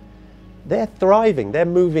food. They're thriving, they're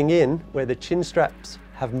moving in where the chinstraps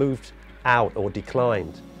have moved out or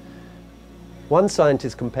declined. One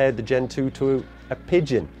scientist compared the Gen 2 to a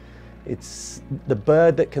pigeon. It's the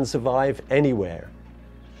bird that can survive anywhere.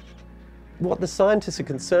 What the scientists are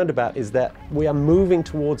concerned about is that we are moving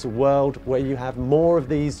towards a world where you have more of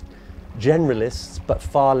these generalists, but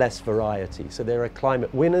far less variety. So there are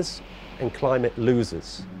climate winners and climate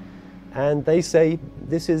losers. And they say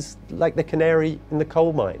this is like the canary in the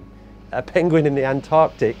coal mine. A penguin in the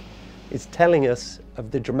Antarctic is telling us of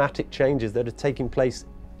the dramatic changes that are taking place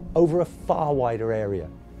over a far wider area.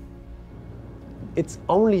 It's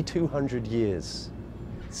only 200 years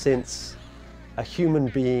since a human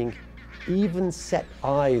being even set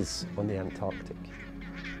eyes on the Antarctic.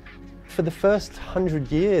 For the first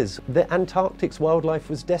 100 years, the Antarctic's wildlife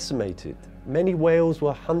was decimated. Many whales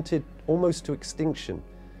were hunted almost to extinction.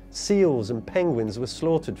 Seals and penguins were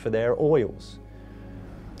slaughtered for their oils.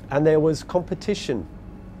 And there was competition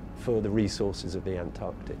for the resources of the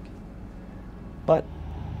Antarctic. But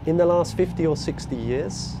in the last 50 or 60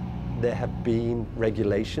 years, there have been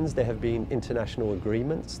regulations, there have been international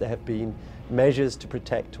agreements, there have been measures to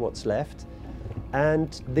protect what's left,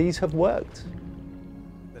 and these have worked.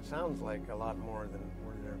 That sounds like a lot more than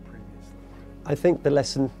were there previously. I think the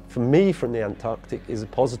lesson for me from the Antarctic is a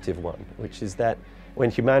positive one, which is that when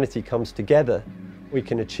humanity comes together, we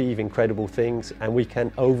can achieve incredible things and we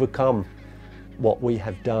can overcome what we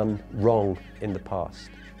have done wrong in the past.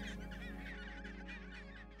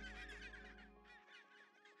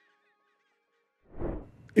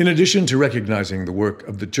 In addition to recognizing the work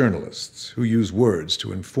of the journalists who use words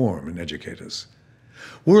to inform and educate us,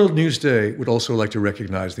 World News Day would also like to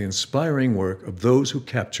recognize the inspiring work of those who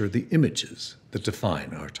capture the images that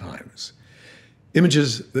define our times.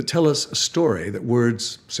 Images that tell us a story that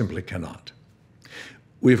words simply cannot.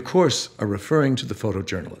 We, of course, are referring to the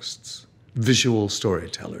photojournalists, visual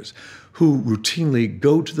storytellers, who routinely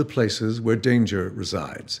go to the places where danger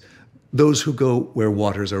resides, those who go where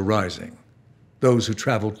waters are rising, those who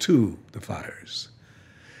travel to the fires.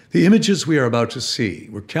 The images we are about to see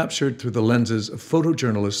were captured through the lenses of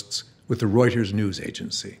photojournalists with the Reuters news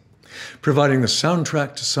agency. Providing the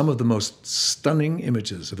soundtrack to some of the most stunning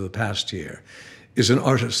images of the past year is an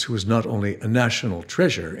artist who is not only a national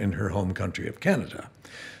treasure in her home country of Canada,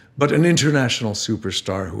 but an international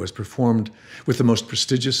superstar who has performed with the most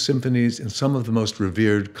prestigious symphonies in some of the most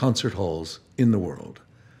revered concert halls in the world.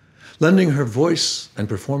 Lending her voice and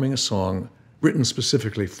performing a song written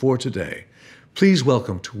specifically for today, please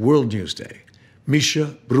welcome to World News Day,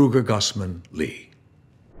 Misha Brugger-Gossman-Lee.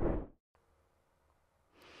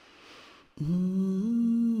 Oh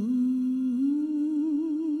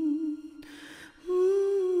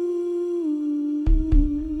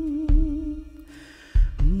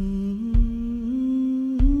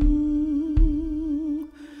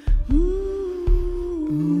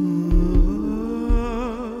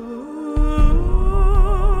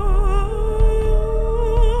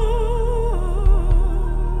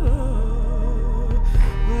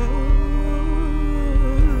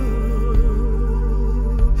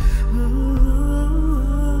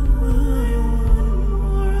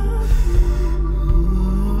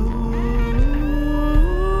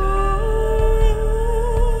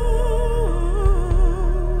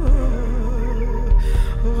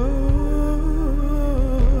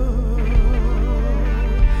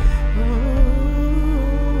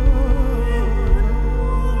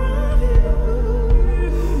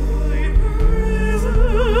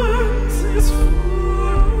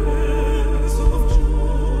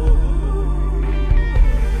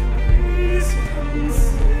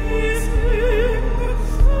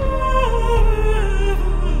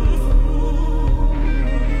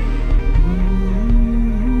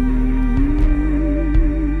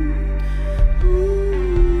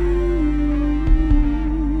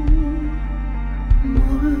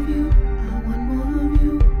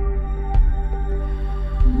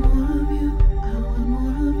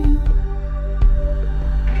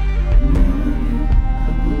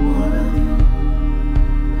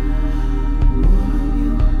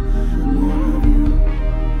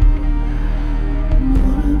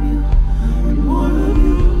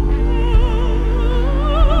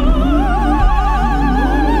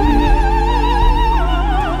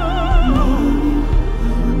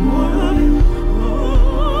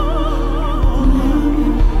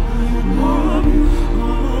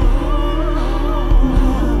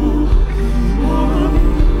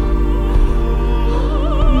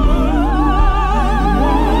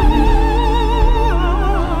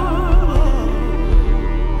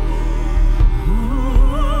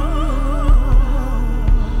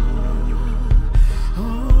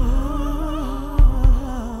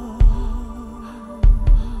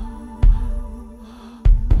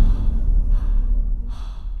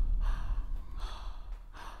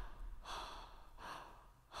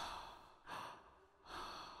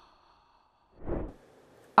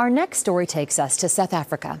Our next story takes us to South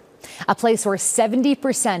Africa, a place where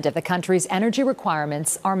 70% of the country's energy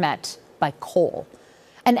requirements are met by coal.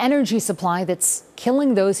 An energy supply that's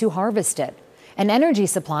killing those who harvest it. An energy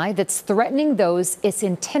supply that's threatening those it's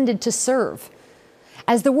intended to serve.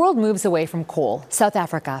 As the world moves away from coal, South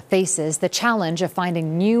Africa faces the challenge of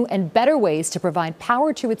finding new and better ways to provide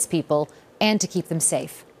power to its people and to keep them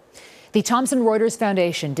safe. The Thomson Reuters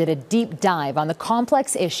Foundation did a deep dive on the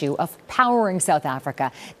complex issue of powering South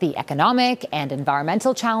Africa, the economic and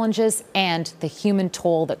environmental challenges, and the human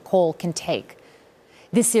toll that coal can take.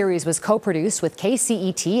 This series was co-produced with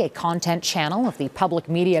KCET, a content channel of the Public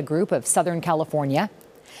Media Group of Southern California.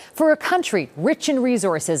 For a country rich in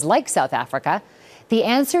resources like South Africa, the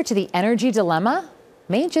answer to the energy dilemma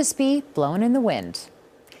may just be blown in the wind.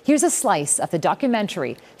 Here's a slice of the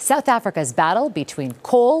documentary, South Africa's Battle Between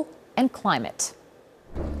Coal and Climate.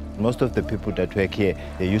 Most of the people that work here,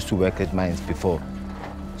 they used to work at mines before.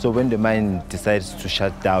 So when the mine decides to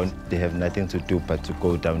shut down, they have nothing to do but to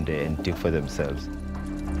go down there and dig for themselves.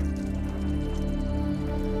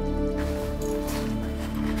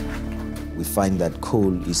 We find that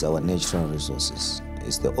coal is our natural resources.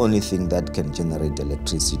 It's the only thing that can generate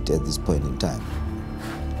electricity at this point in time.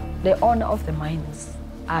 The owner of the mines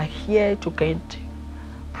are here to get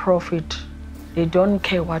profit. They don't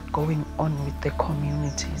care what's going on with the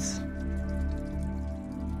communities.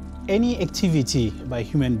 Any activity by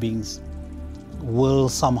human beings will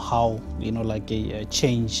somehow,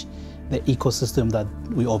 change the ecosystem that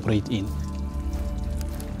we operate in.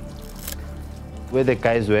 Where the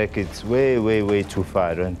guys work, it's way, way, way too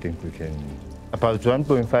far. I don't think we can. About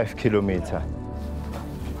 1.5 kilometers.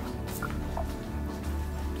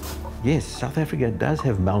 Yes, South Africa does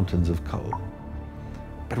have mountains of coal,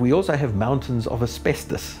 but we also have mountains of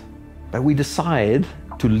asbestos. But we decide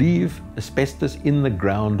to leave asbestos in the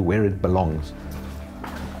ground where it belongs.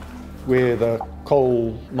 Where the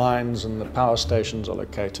coal mines and the power stations are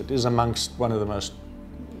located is amongst one of the most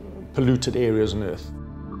polluted areas on Earth.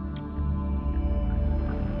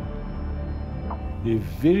 There are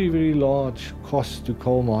very, very large costs to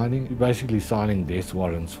coal mining. You're basically signing death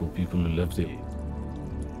warrants for people who live there.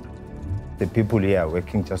 The people here are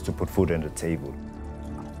working just to put food on the table.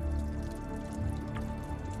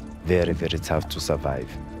 Very, very tough to survive.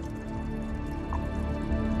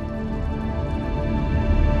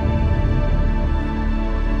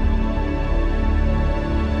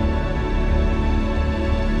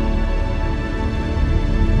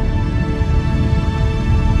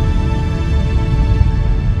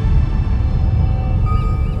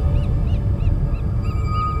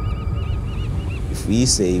 We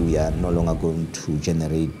say we are no longer going to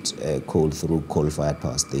generate coal through coal-fired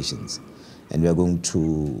power stations, and we are going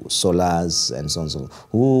to solars and so on.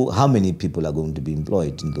 So how many people are going to be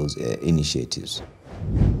employed in those initiatives?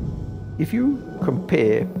 If you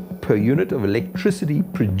compare per unit of electricity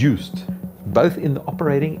produced, both in the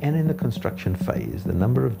operating and in the construction phase, the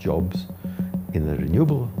number of jobs in the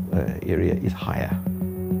renewable area is higher.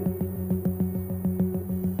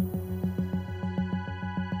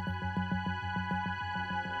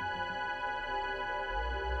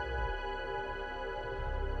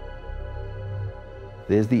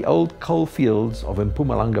 There's the old coal fields of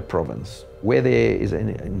Mpumalanga province, where there is an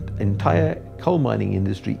entire coal mining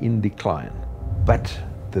industry in decline. But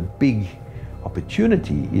the big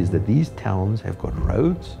opportunity is that these towns have got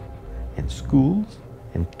roads and schools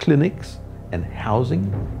and clinics and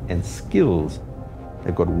housing and skills.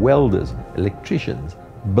 They've got welders, electricians,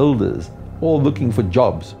 builders, all looking for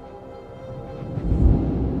jobs.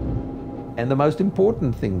 And the most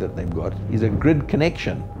important thing that they've got is a grid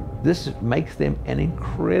connection. This makes them an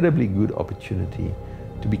incredibly good opportunity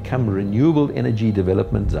to become renewable energy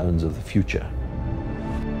development zones of the future.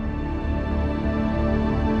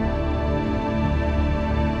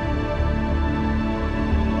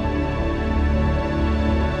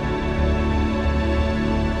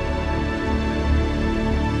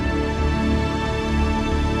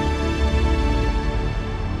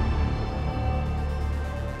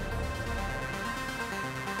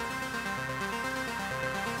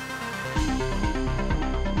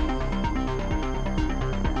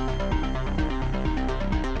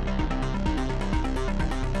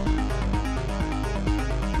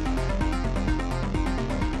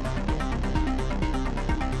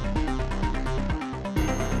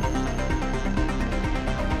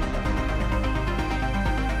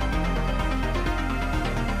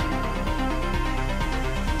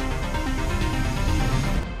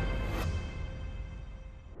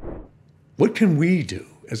 What can we do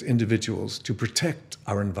as individuals to protect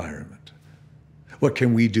our environment? What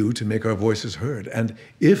can we do to make our voices heard? And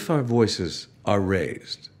if our voices are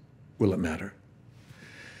raised, will it matter?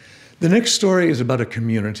 The next story is about a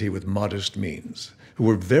community with modest means who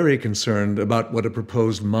were very concerned about what a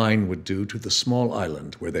proposed mine would do to the small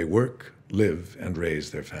island where they work, live, and raise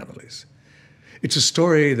their families. It's a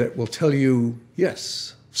story that will tell you,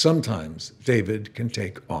 yes, sometimes David can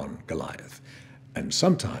take on Goliath, and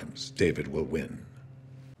sometimes David will win.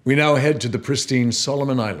 We now head to the pristine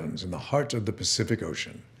Solomon Islands in the heart of the Pacific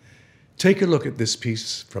Ocean. Take a look at this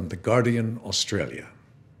piece from The Guardian, Australia.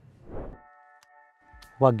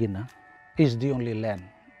 Wagina is the only land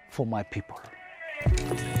for my people.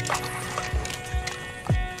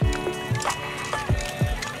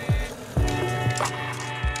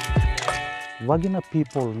 Wagina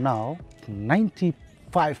people now, 95%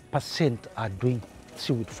 are doing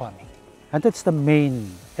seaweed farming. And that's the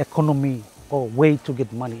main economy or way to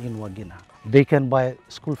get money in Wagina. They can buy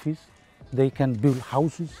school fees, they can build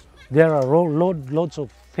houses. There are loads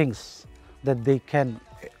of things that they can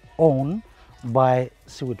own by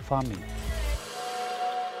seaweed farming.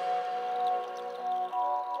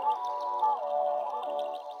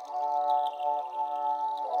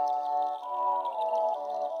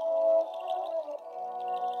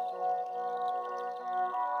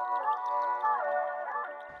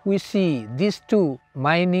 We see these two,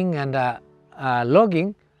 mining and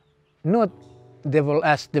logging, not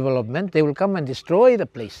as development. They will come and destroy the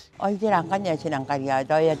place. We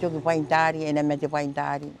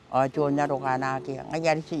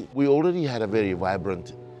already had a very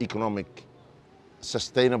vibrant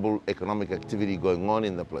sustainable economic activity going on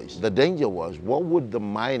in the place. The danger was, what would the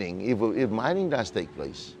mining, if mining does take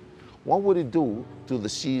place, what would it do to the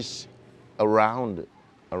seas around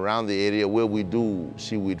the area where we do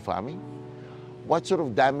seaweed farming? What sort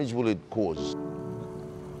of damage will it cause?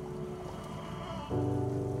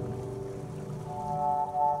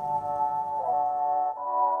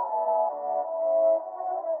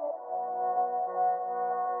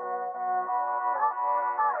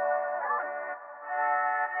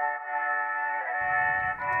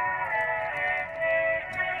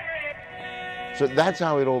 So that's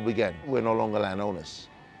how it all began. We're no longer landowners.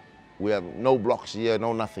 We have no blocks here,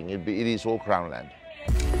 no nothing. It is all Crown land.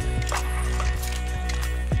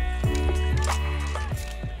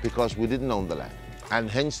 Because we didn't own the land. And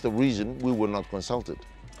hence the reason we were not consulted.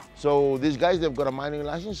 So these guys, they've got a mining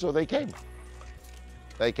license, so they came.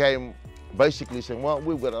 They came basically saying, well,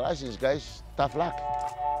 we've got a license, guys, tough luck.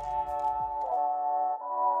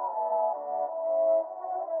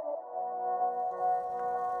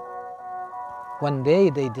 One day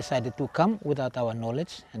they decided to come without our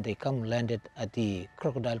knowledge, and they landed at the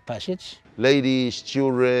Crocodile Passage. Ladies,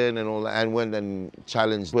 children, and all that, and went and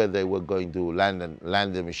challenged where they were going to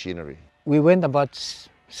land the machinery. We went about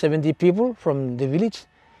 70 people from the village,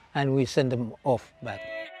 and we sent them off back.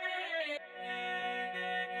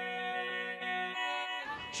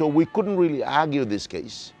 So we couldn't really argue this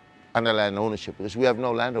case under land ownership because we have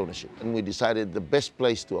no land ownership. And we decided the best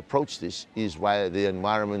place to approach this is via the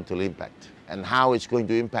environmental impact and how it's going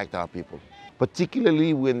to impact our people,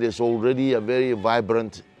 particularly when there's already a very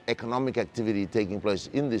vibrant economic activity taking place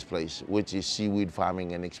in this place, which is seaweed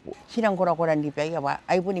farming and export.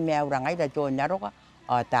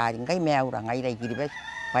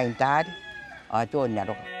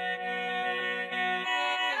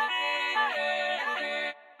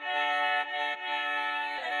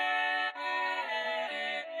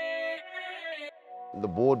 The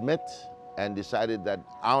board met and decided that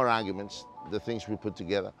our arguments, the things we put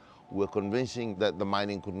together, were convincing that the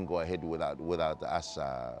mining couldn't go ahead without us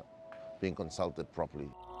being consulted properly.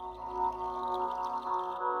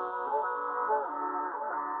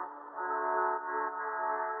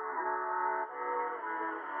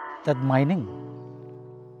 That mining,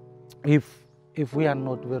 if we are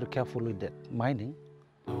not very careful with that mining,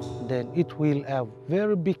 then it will have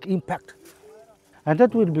very big impact. And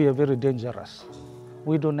that will be very dangerous.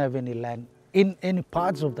 We don't have any land in any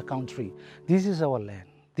parts of the country. This is our land.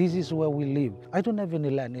 This is where we live. I don't have any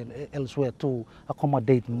land elsewhere to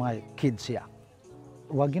accommodate my kids here.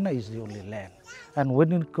 Wagina is the only land. And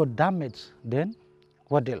when it got damaged, then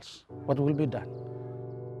what else? What will be done?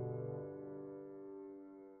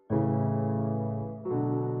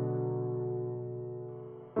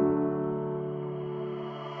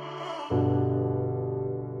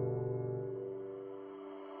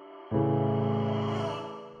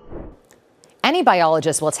 Any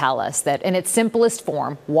biologist will tell us that in its simplest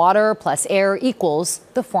form, water plus air equals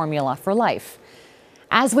the formula for life.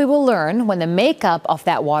 As we will learn, when the makeup of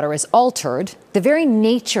that water is altered, the very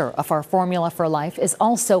nature of our formula for life is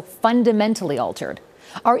also fundamentally altered.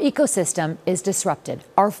 Our ecosystem is disrupted,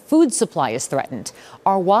 our food supply is threatened,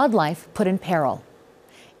 our wildlife put in peril.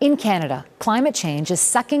 In Canada, climate change is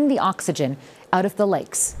sucking the oxygen out of the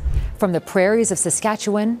lakes. From the prairies of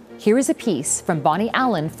Saskatchewan, here is a piece from Bonnie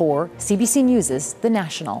Allen for CBC News' The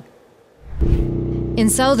National. In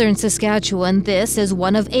southern Saskatchewan, this is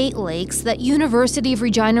one of 8 lakes that University of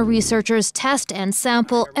Regina researchers test and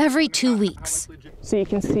sample every 2 weeks. So you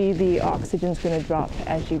can see the oxygen's going to drop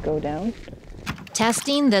as you go down.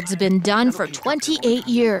 Testing that's been done for 28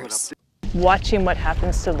 years. Watching what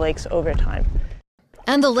happens to lakes over time.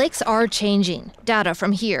 And the lakes are changing. Data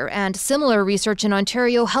from here and similar research in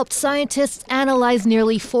Ontario helped scientists analyze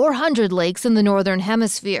nearly 400 lakes in the Northern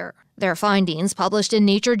Hemisphere. Their findings, published in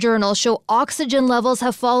Nature Journal, show oxygen levels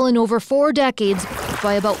have fallen over 4 decades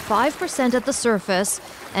by about 5% at the surface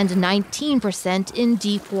and 19% in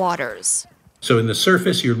deep waters. So in the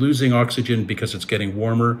surface, you're losing oxygen because it's getting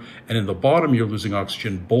warmer, and in the bottom, you're losing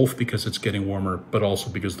oxygen both because it's getting warmer, but also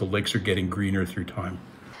because the lakes are getting greener through time.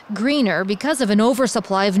 Greener because of an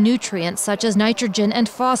oversupply of nutrients such as nitrogen and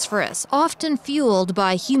phosphorus, often fueled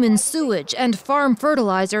by human sewage and farm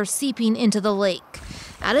fertilizer seeping into the lake.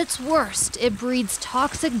 At its worst, it breeds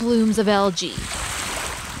toxic blooms of algae.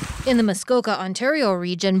 In the Muskoka, Ontario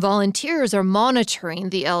region, volunteers are monitoring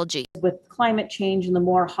the algae. With climate change and the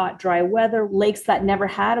more hot, dry weather, lakes that never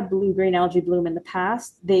had a blue-green algae bloom in the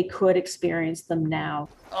past, they could experience them now.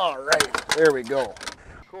 All right, there we go.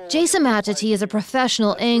 Jason Matati is a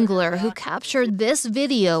professional angler who captured this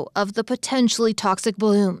video of the potentially toxic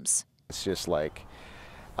blooms. It's just like,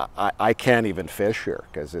 I can't even fish here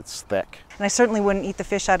because it's thick. And I certainly wouldn't eat the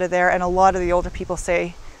fish out of there, and a lot of the older people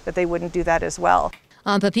say that they wouldn't do that as well.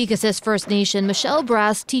 On Papikassis First Nation, Michelle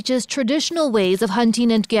Brass teaches traditional ways of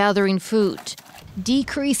hunting and gathering food.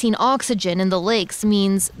 Decreasing oxygen in the lakes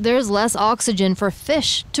means there's less oxygen for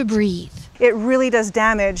fish to breathe. It really does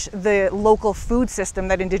damage the local food system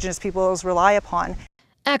that Indigenous peoples rely upon.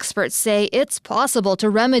 Experts say it's possible to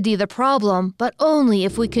remedy the problem, but only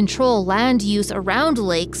if we control land use around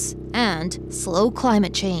lakes and slow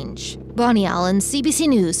climate change. Bonnie Allen, CBC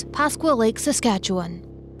News, Pasqua Lake, Saskatchewan.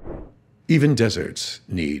 Even deserts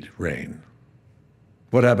need rain.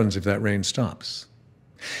 What happens if that rain stops?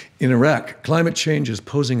 In Iraq, climate change is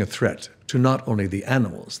posing a threat to not only the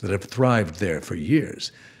animals that have thrived there for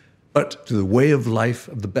years, but to the way of life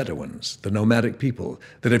of the Bedouins, the nomadic people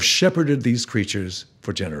that have shepherded these creatures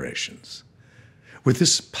for generations. With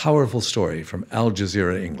this powerful story from Al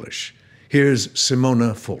Jazeera English, here's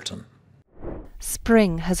Simona Fulton.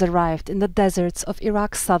 Spring has arrived in the deserts of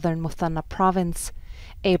Iraq's southern Muthanna province.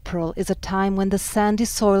 April is a time when the sandy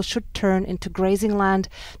soil should turn into grazing land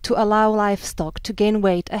to allow livestock to gain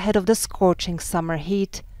weight ahead of the scorching summer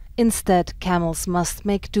heat. Instead, camels must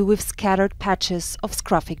make do with scattered patches of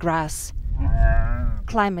scruffy grass.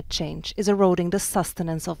 Climate change is eroding the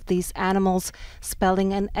sustenance of these animals,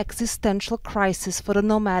 spelling an existential crisis for the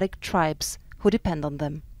nomadic tribes who depend on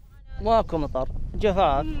them.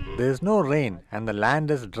 There's no rain and the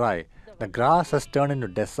land is dry. The grass has turned into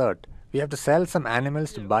desert. We have to sell some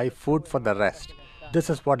animals to buy food for the rest. This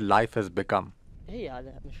is what life has become.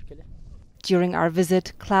 During our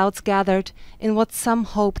visit, clouds gathered in what some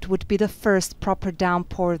hoped would be the first proper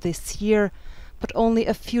downpour this year, but only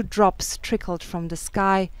a few drops trickled from the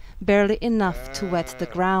sky, barely enough to wet the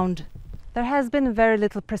ground. There has been very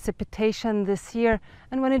little precipitation this year,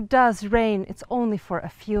 and when it does rain, it's only for a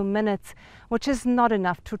few minutes, which is not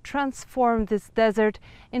enough to transform this desert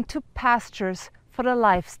into pastures for the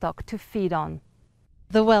livestock to feed on.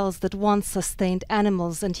 The wells that once sustained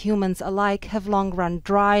animals and humans alike have long run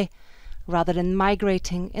dry. Rather than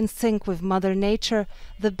migrating in sync with Mother Nature,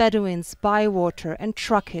 the Bedouins buy water and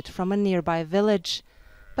truck it from a nearby village.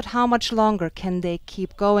 But how much longer can they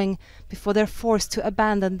keep going before they're forced to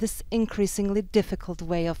abandon this increasingly difficult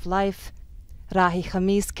way of life? Rahi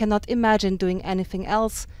Khamis cannot imagine doing anything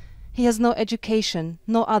else. He has no education,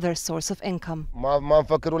 no other source of income.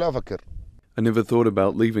 I never thought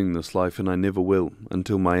about leaving this life, and I never will,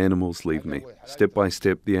 until my animals leave me. Step by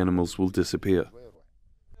step, the animals will disappear.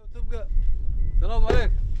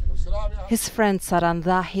 His friend Saran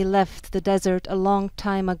Dahi left the desert a long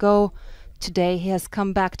time ago. Today he has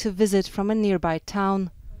come back to visit from a nearby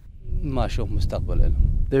town.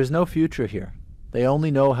 There's no future here. They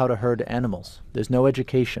only know how to herd animals. There's no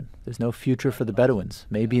education. There's no future for the Bedouins.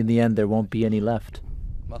 Maybe in the end there won't be any left.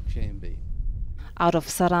 Out of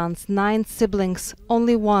Saran's 9 siblings,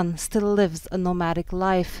 only one still lives a nomadic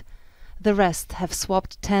life. The rest have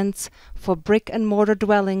swapped tents for brick-and-mortar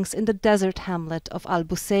dwellings in the desert hamlet of Al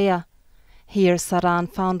Buseya. Here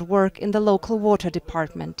Saran found work in the local water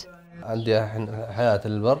department. I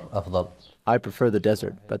prefer the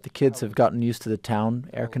desert, but the kids have gotten used to the town,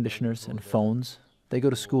 air conditioners and phones. They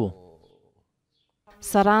go to school.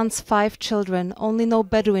 Saran's 5 children only know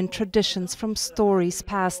Bedouin traditions from stories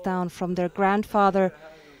passed down from their grandfather,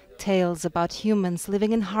 tales about humans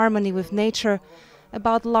living in harmony with nature,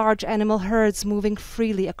 about large animal herds moving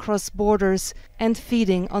freely across borders and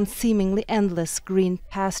feeding on seemingly endless green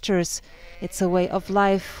pastures. It's a way of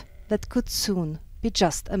life that could soon be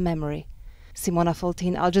just a memory. Simona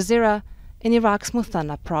Foltin, Al Jazeera, in Iraq's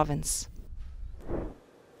Muthanna province.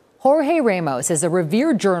 Jorge Ramos is a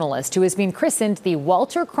revered journalist who has been christened the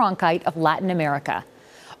Walter Cronkite of Latin America.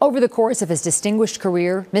 Over the course of his distinguished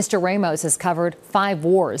career, Mr. Ramos has covered 5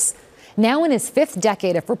 wars. Now in his 5th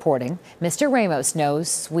decade of reporting, Mr. Ramos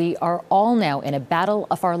knows we are all now in a battle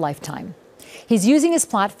of our lifetime. He's using his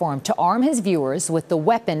platform to arm his viewers with the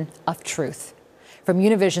weapon of truth. From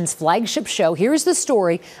Univision's flagship show, here's the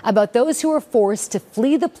story about those who are forced to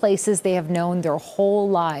flee the places they have known their whole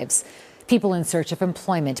lives. People in search of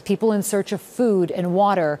employment, people in search of food and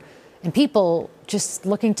water, and people just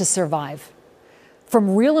looking to survive.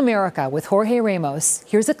 From Real America with Jorge Ramos,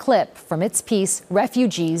 here's a clip from its piece,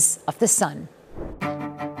 Refugees of the Sun.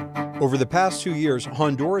 Over the past 2 years,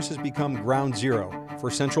 Honduras has become ground zero for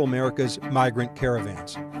Central America's migrant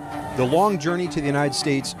caravans. The long journey to the United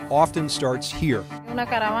States often starts here. Una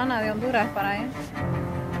caravana de Honduras para ahí.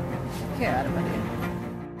 Qué barbaridad.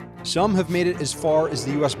 Some have made it as far as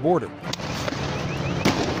the U.S. border.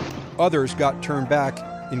 Others got turned back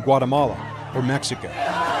in Guatemala or Mexico.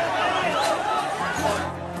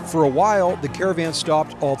 For a while, the caravan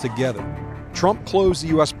stopped altogether. Trump closed the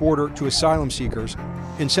U.S. border to asylum seekers,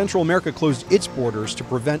 and Central America closed its borders to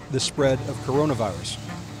prevent the spread of coronavirus.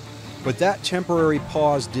 But that temporary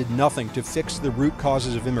pause did nothing to fix the root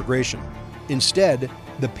causes of immigration. Instead,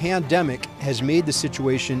 the pandemic has made the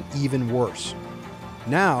situation even worse.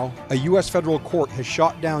 Now, a U.S. federal court has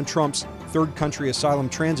shot down Trump's third country asylum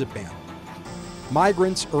transit ban.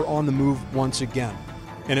 Migrants are on the move once again.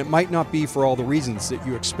 And it might not be for all the reasons that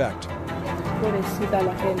you expect.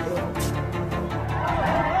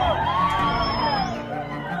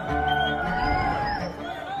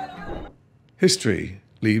 History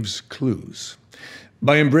leaves clues.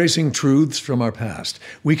 By embracing truths from our past,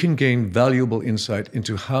 we can gain valuable insight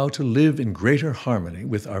into how to live in greater harmony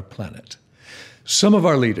with our planet. Some of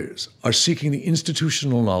our leaders are seeking the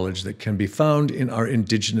institutional knowledge that can be found in our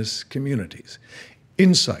indigenous communities.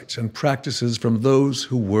 Insights and practices from those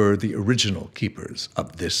who were the original keepers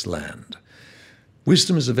of this land.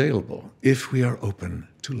 Wisdom is available if we are open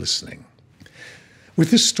to listening. With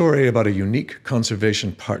this story about a unique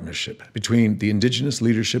conservation partnership between the Indigenous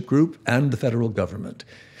Leadership Group and the federal government,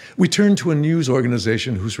 we turn to a news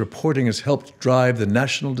organization whose reporting has helped drive the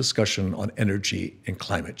national discussion on energy and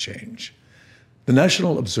climate change. The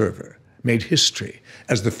National Observer made history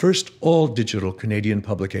as the first all-digital Canadian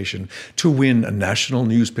publication to win a National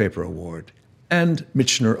Newspaper Award and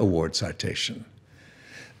Michener Award citation.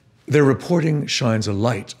 Their reporting shines a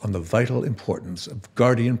light on the vital importance of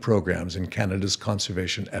guardian programs in Canada's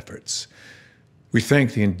conservation efforts. We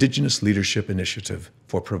thank the Indigenous Leadership Initiative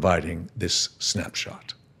for providing this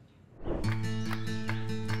snapshot.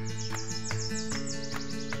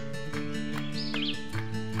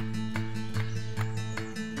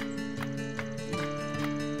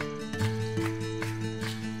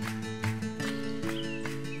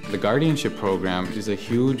 The guardianship program is a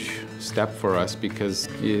huge step for us because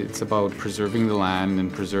it's about preserving the land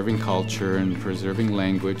and preserving culture and preserving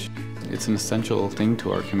language. It's an essential thing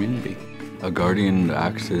to our community. A guardian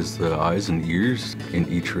acts as the eyes and ears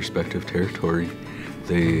in each respective territory.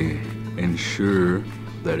 They ensure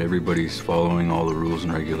that everybody's following all the rules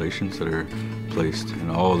and regulations that are placed in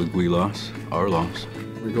all the GUI laws, our laws.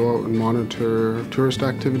 We go out and monitor tourist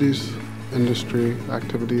activities, industry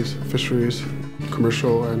activities, fisheries,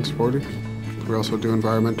 commercial and sporting. We also do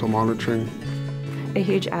environmental monitoring. A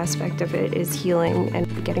huge aspect of it is healing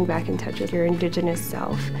and getting back in touch with your Indigenous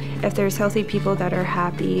self. If there's healthy people that are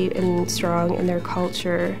happy and strong in their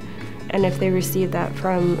culture, and if they receive that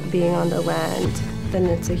from being on the land, then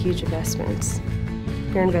it's a huge investment.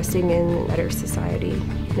 You're investing in a better society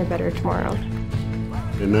and a better tomorrow.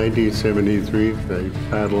 In 1973, I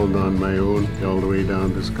paddled on my own all the way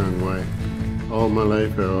down to Skangwai. All my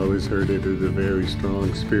life, I always heard it as a very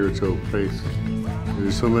strong spiritual place.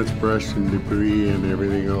 There's so much brush and debris and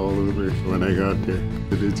everything all over when I got there.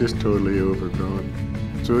 It is just totally overgrown.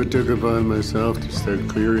 So I took it upon myself to start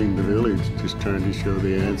clearing the village, just trying to show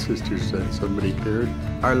the ancestors that somebody cared.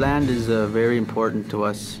 Our land is very important to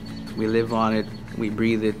us. We live on it, we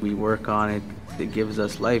breathe it, we work on it. It gives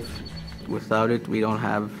us life. Without it, we don't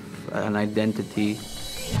have an identity.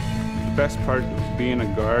 best part of being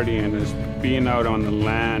a guardian is being out on the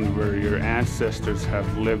land where your ancestors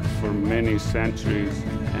have lived for many centuries,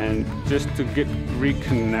 and just to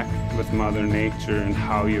reconnect with Mother Nature and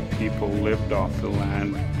how your people lived off the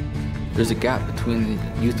land. There's a gap between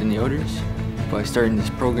the youth and the elders. By starting this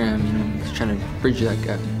program, it's trying to bridge that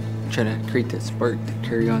gap, trying to create that spark to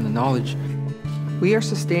carry on the knowledge. We are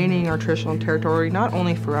sustaining our traditional territory not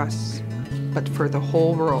only for us, but for the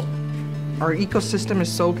whole world. Our ecosystem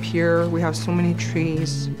is so pure, we have so many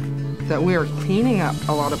trees, that we are cleaning up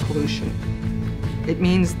a lot of pollution. It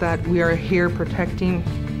means that we are here protecting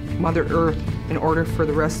Mother Earth in order for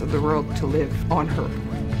the rest of the world to live on her.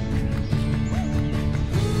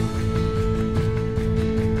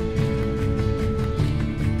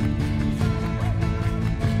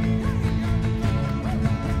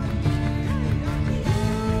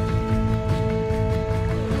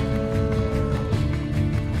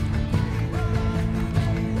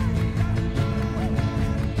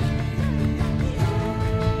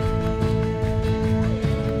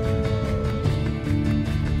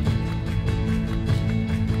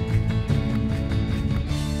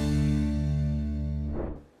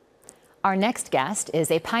 Our next guest is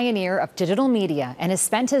a pioneer of digital media and has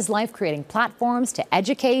spent his life creating platforms to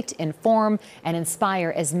educate, inform, and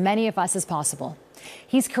inspire as many of us as possible.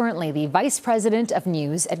 He's currently the Vice President of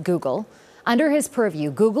News at Google. Under his purview,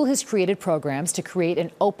 Google has created programs to create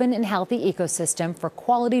an open and healthy ecosystem for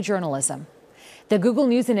quality journalism. The Google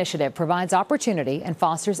News Initiative provides opportunity and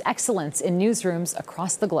fosters excellence in newsrooms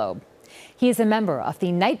across the globe. He is a member of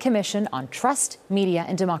the Knight Commission on Trust, Media,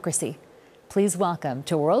 and Democracy. Please welcome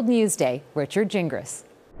to World News Day, Richard Gingras.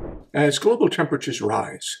 As global temperatures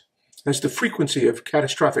rise, as the frequency of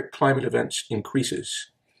catastrophic climate events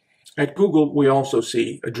increases, at Google we also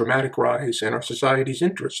see a dramatic rise in our society's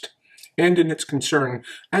interest and in its concern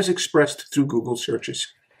as expressed through Google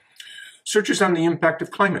searches. Searches on the impact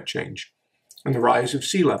of climate change, on the rise of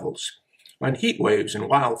sea levels, on heat waves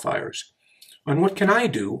and wildfires, on what can I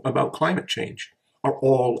do about climate change, are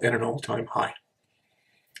all at an all-time high.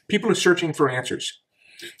 People are searching for answers.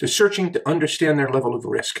 They're searching to understand their level of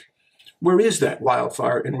risk. Where is that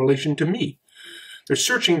wildfire in relation to me? They're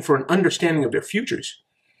searching for an understanding of their futures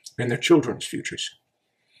and their children's futures.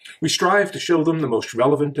 We strive to show them the most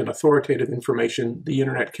relevant and authoritative information the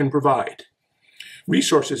internet can provide.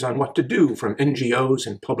 Resources on what to do from NGOs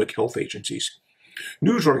and public health agencies.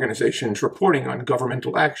 News organizations reporting on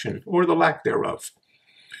governmental action or the lack thereof.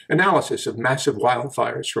 Analysis of massive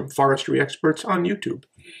wildfires from forestry experts on YouTube.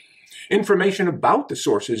 Information about the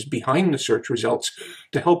sources behind the search results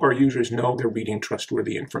to help our users know they're reading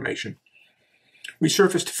trustworthy information. We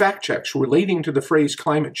surfaced fact checks relating to the phrase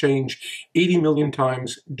climate change 80 million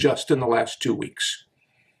times just in the last 2 weeks.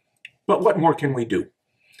 But what more can we do,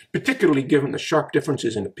 particularly given the sharp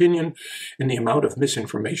differences in opinion and the amount of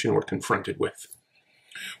misinformation we're confronted with?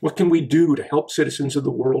 What can we do to help citizens of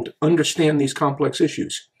the world understand these complex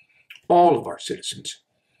issues? All of our citizens.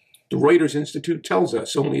 The Reuters Institute tells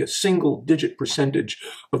us only a single-digit percentage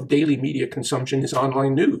of daily media consumption is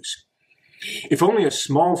online news. If only a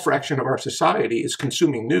small fraction of our society is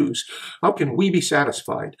consuming news, how can we be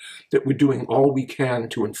satisfied that we're doing all we can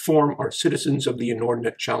to inform our citizens of the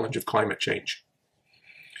inordinate challenge of climate change?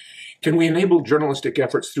 Can we enable journalistic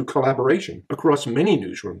efforts through collaboration across many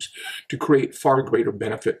newsrooms to create far greater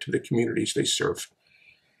benefit to the communities they serve?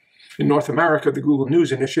 In North America, the Google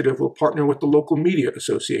News Initiative will partner with the local media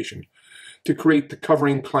association to create the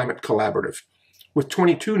Covering Climate Collaborative, with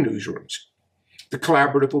 22 newsrooms. The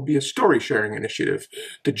collaborative will be a story-sharing initiative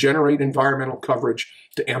to generate environmental coverage,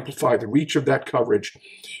 to amplify the reach of that coverage,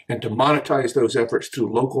 and to monetize those efforts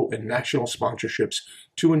through local and national sponsorships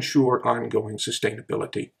to ensure ongoing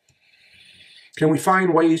sustainability. Can we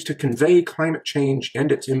find ways to convey climate change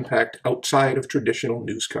and its impact outside of traditional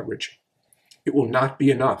news coverage? It will not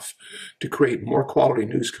be enough to create more quality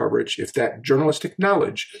news coverage if that journalistic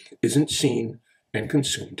knowledge isn't seen and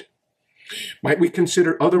consumed. Might we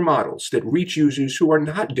consider other models that reach users who are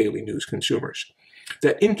not daily news consumers,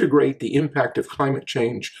 that integrate the impact of climate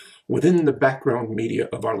change within the background media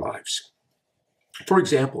of our lives? For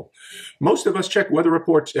example, most of us check weather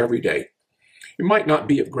reports every day. It might not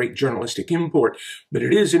be of great journalistic import, but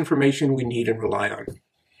it is information we need and rely on.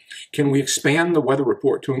 Can we expand the weather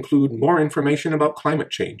report to include more information about climate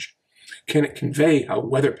change? Can it convey how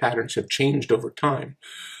weather patterns have changed over time,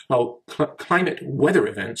 how climate weather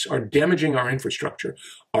events are damaging our infrastructure,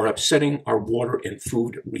 are upsetting our water and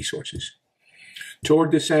food resources?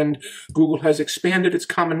 Toward this end, Google has expanded its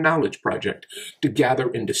Common Knowledge project to gather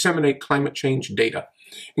and disseminate climate change data,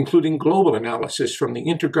 including global analysis from the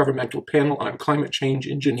Intergovernmental Panel on Climate Change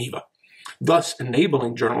in Geneva, thus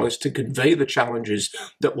enabling journalists to convey the challenges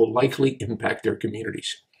that will likely impact their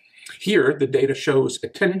communities. Here, the data shows a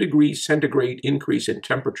 10 degrees centigrade increase in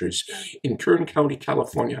temperatures in Kern County,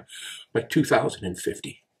 California by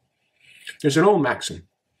 2050. There's an old maxim: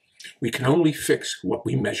 we can only fix what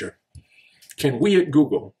we measure. Can we at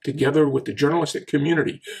Google, together with the journalistic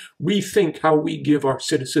community, rethink how we give our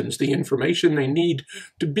citizens the information they need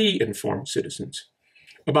to be informed citizens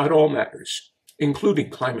about all matters,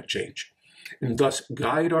 including climate change, and thus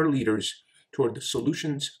guide our leaders toward the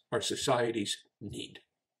solutions our societies need?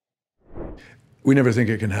 We never think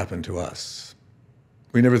it can happen to us.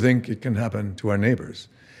 We never think it can happen to our neighbors.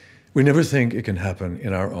 We never think it can happen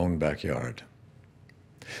in our own backyard.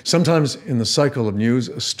 Sometimes in the cycle of news,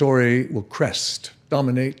 a story will crest,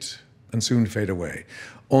 dominate, and soon fade away,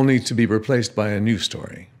 only to be replaced by a new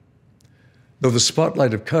story. Though the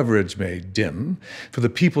spotlight of coverage may dim, for the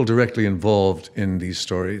people directly involved in these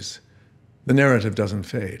stories, the narrative doesn't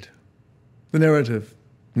fade. The narrative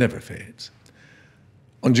never fades.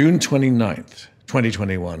 On June 29th,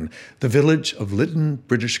 2021, the village of Lytton,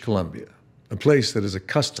 British Columbia, a place that is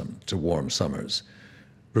accustomed to warm summers,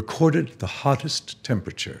 recorded the hottest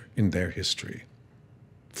temperature in their history,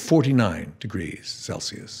 49 degrees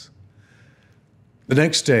Celsius. The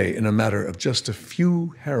next day, in a matter of just a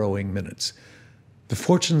few harrowing minutes, the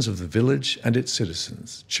fortunes of the village and its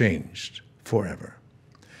citizens changed forever.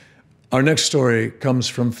 Our next story comes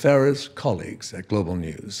from Farah's colleagues at Global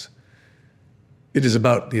News. It is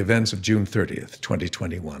about the events of June 30th,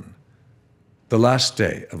 2021, the last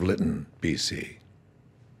day of Lytton, BC.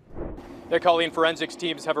 The Colleen forensics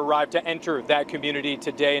teams have arrived to enter that community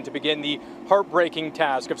today and to begin the heartbreaking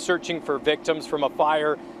task of searching for victims from a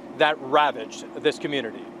fire that ravaged this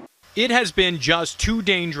community. It has been just too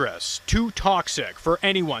dangerous, too toxic for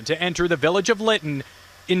anyone to enter the village of Lytton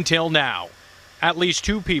until now. At least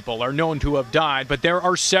 2 people are known to have died, but there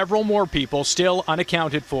are several more people still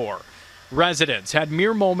unaccounted for. Residents had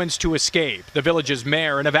mere moments to escape. The village's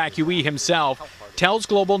mayor, an evacuee himself, tells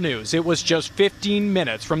Global News it was just 15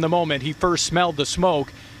 minutes from the moment he first smelled the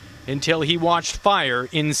smoke until he watched fire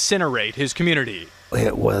incinerate his community.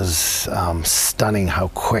 It was stunning how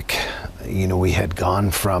quick, we had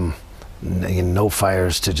gone from no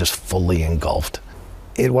fires to just fully engulfed.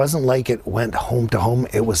 It wasn't like it went home to home,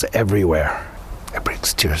 it was everywhere. It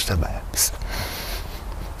brings tears to my eyes.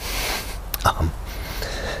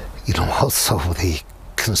 Also the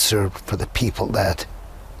concern for the people that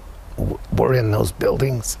were in those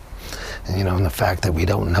buildings, and the fact that we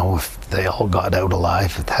don't know if they all got out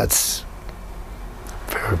alive, that's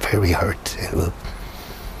very, very hard to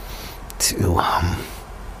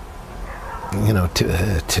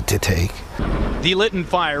take. The Lytton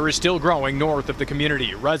fire is still growing north of the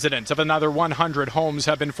community. Residents of another 100 homes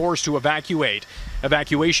have been forced to evacuate.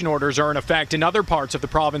 Evacuation orders are in effect in other parts of the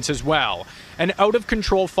province as well. An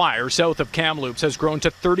out-of-control fire south of Kamloops has grown to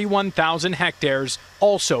 31,000 hectares,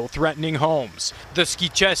 also threatening homes. The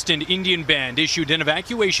Skichestan Indian Band issued an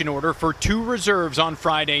evacuation order for 2 reserves on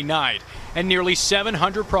Friday night, and nearly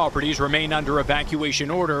 700 properties remain under evacuation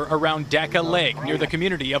order around Decca Lake near the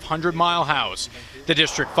community of 100 Mile House. The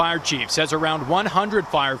district fire chief says around 100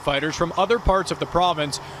 firefighters from other parts of the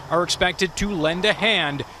province are expected to lend a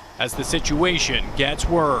hand as the situation gets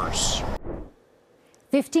worse.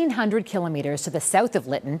 1,500 kilometers to the south of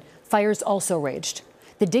Lytton, fires also raged.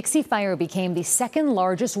 The Dixie Fire became the 2nd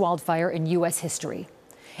largest wildfire in U.S. history.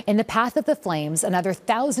 In the path of the flames, another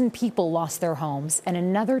 1,000 people lost their homes and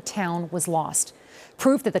another town was lost.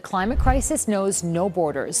 Proof that the climate crisis knows no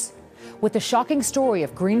borders. With the shocking story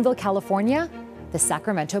of Greenville, California, the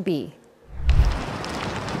Sacramento Bee.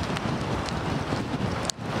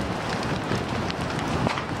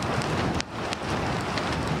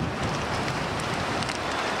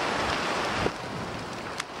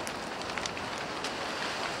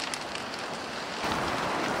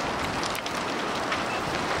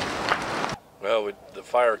 Well, the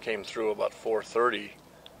fire came through about 4:30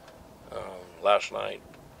 last night,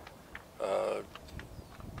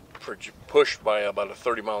 pushed by about a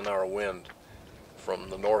 30-mile-an-hour wind from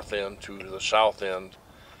the north end to the south end.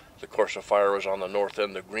 Of course, the fire was on the north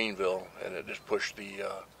end of Greenville, and it just pushed the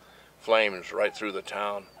flames right through the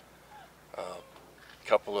town. A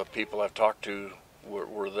couple of people I've talked to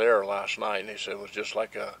were there last night, and they said it was just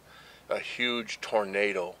like a huge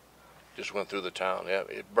tornado just went through the town. Yeah,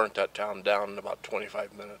 it burnt that town down in about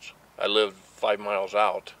 25 minutes. I lived 5 miles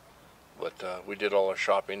out, but we did all our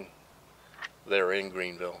shopping there in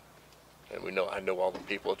Greenville. And I know all the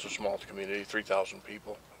people. It's a small community, 3,000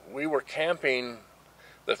 people. We were camping.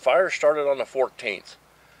 The fire started on the 14th.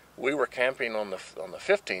 We were camping on the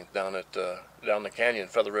 15th down at down the canyon,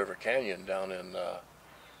 Feather River Canyon, down in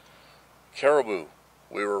Caribou.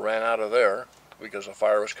 We ran out of there because the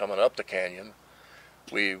fire was coming up the canyon.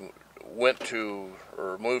 We moved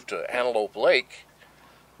to Antelope Lake,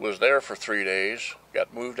 was there for 3 days,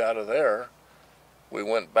 got moved out of there. We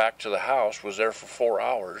went back to the house, was there for 4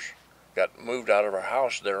 hours, got moved out of our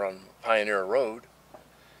house there on Pioneer Road,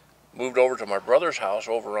 moved over to my brother's house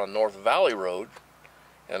over on North Valley Road,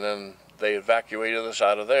 and then they evacuated us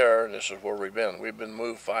out of there, and this is where we've been. We've been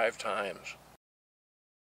moved 5 times.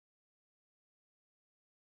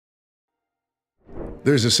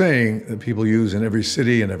 There's a saying that people use in every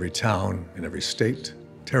city, in every town, in every state,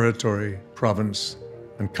 territory, province,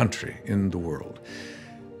 and country in the world.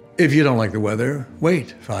 If you don't like the weather,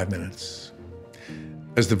 wait 5 minutes.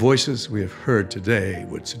 As the voices we have heard today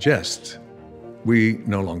would suggest, we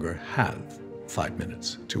no longer have 5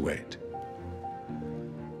 minutes to wait.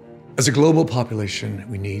 As a global population,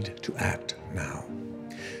 we need to act now.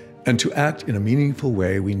 And to act in a meaningful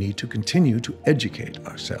way, we need to continue to educate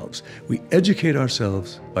ourselves. We educate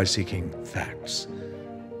ourselves by seeking facts.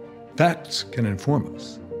 Facts can inform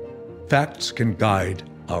us. Facts can guide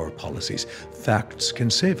our policies. Facts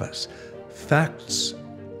can save us. Facts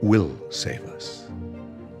will save us.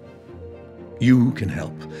 You can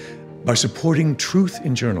help. By supporting truth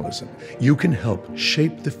in journalism, you can help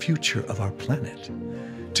shape the future of our planet.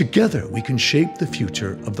 Together, we can shape the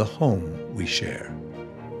future of the home we share.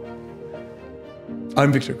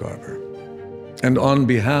 I'm Victor Garber, and on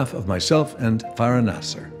behalf of myself and Farah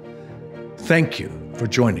Nasser, thank you for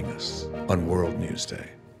joining us on World News Day.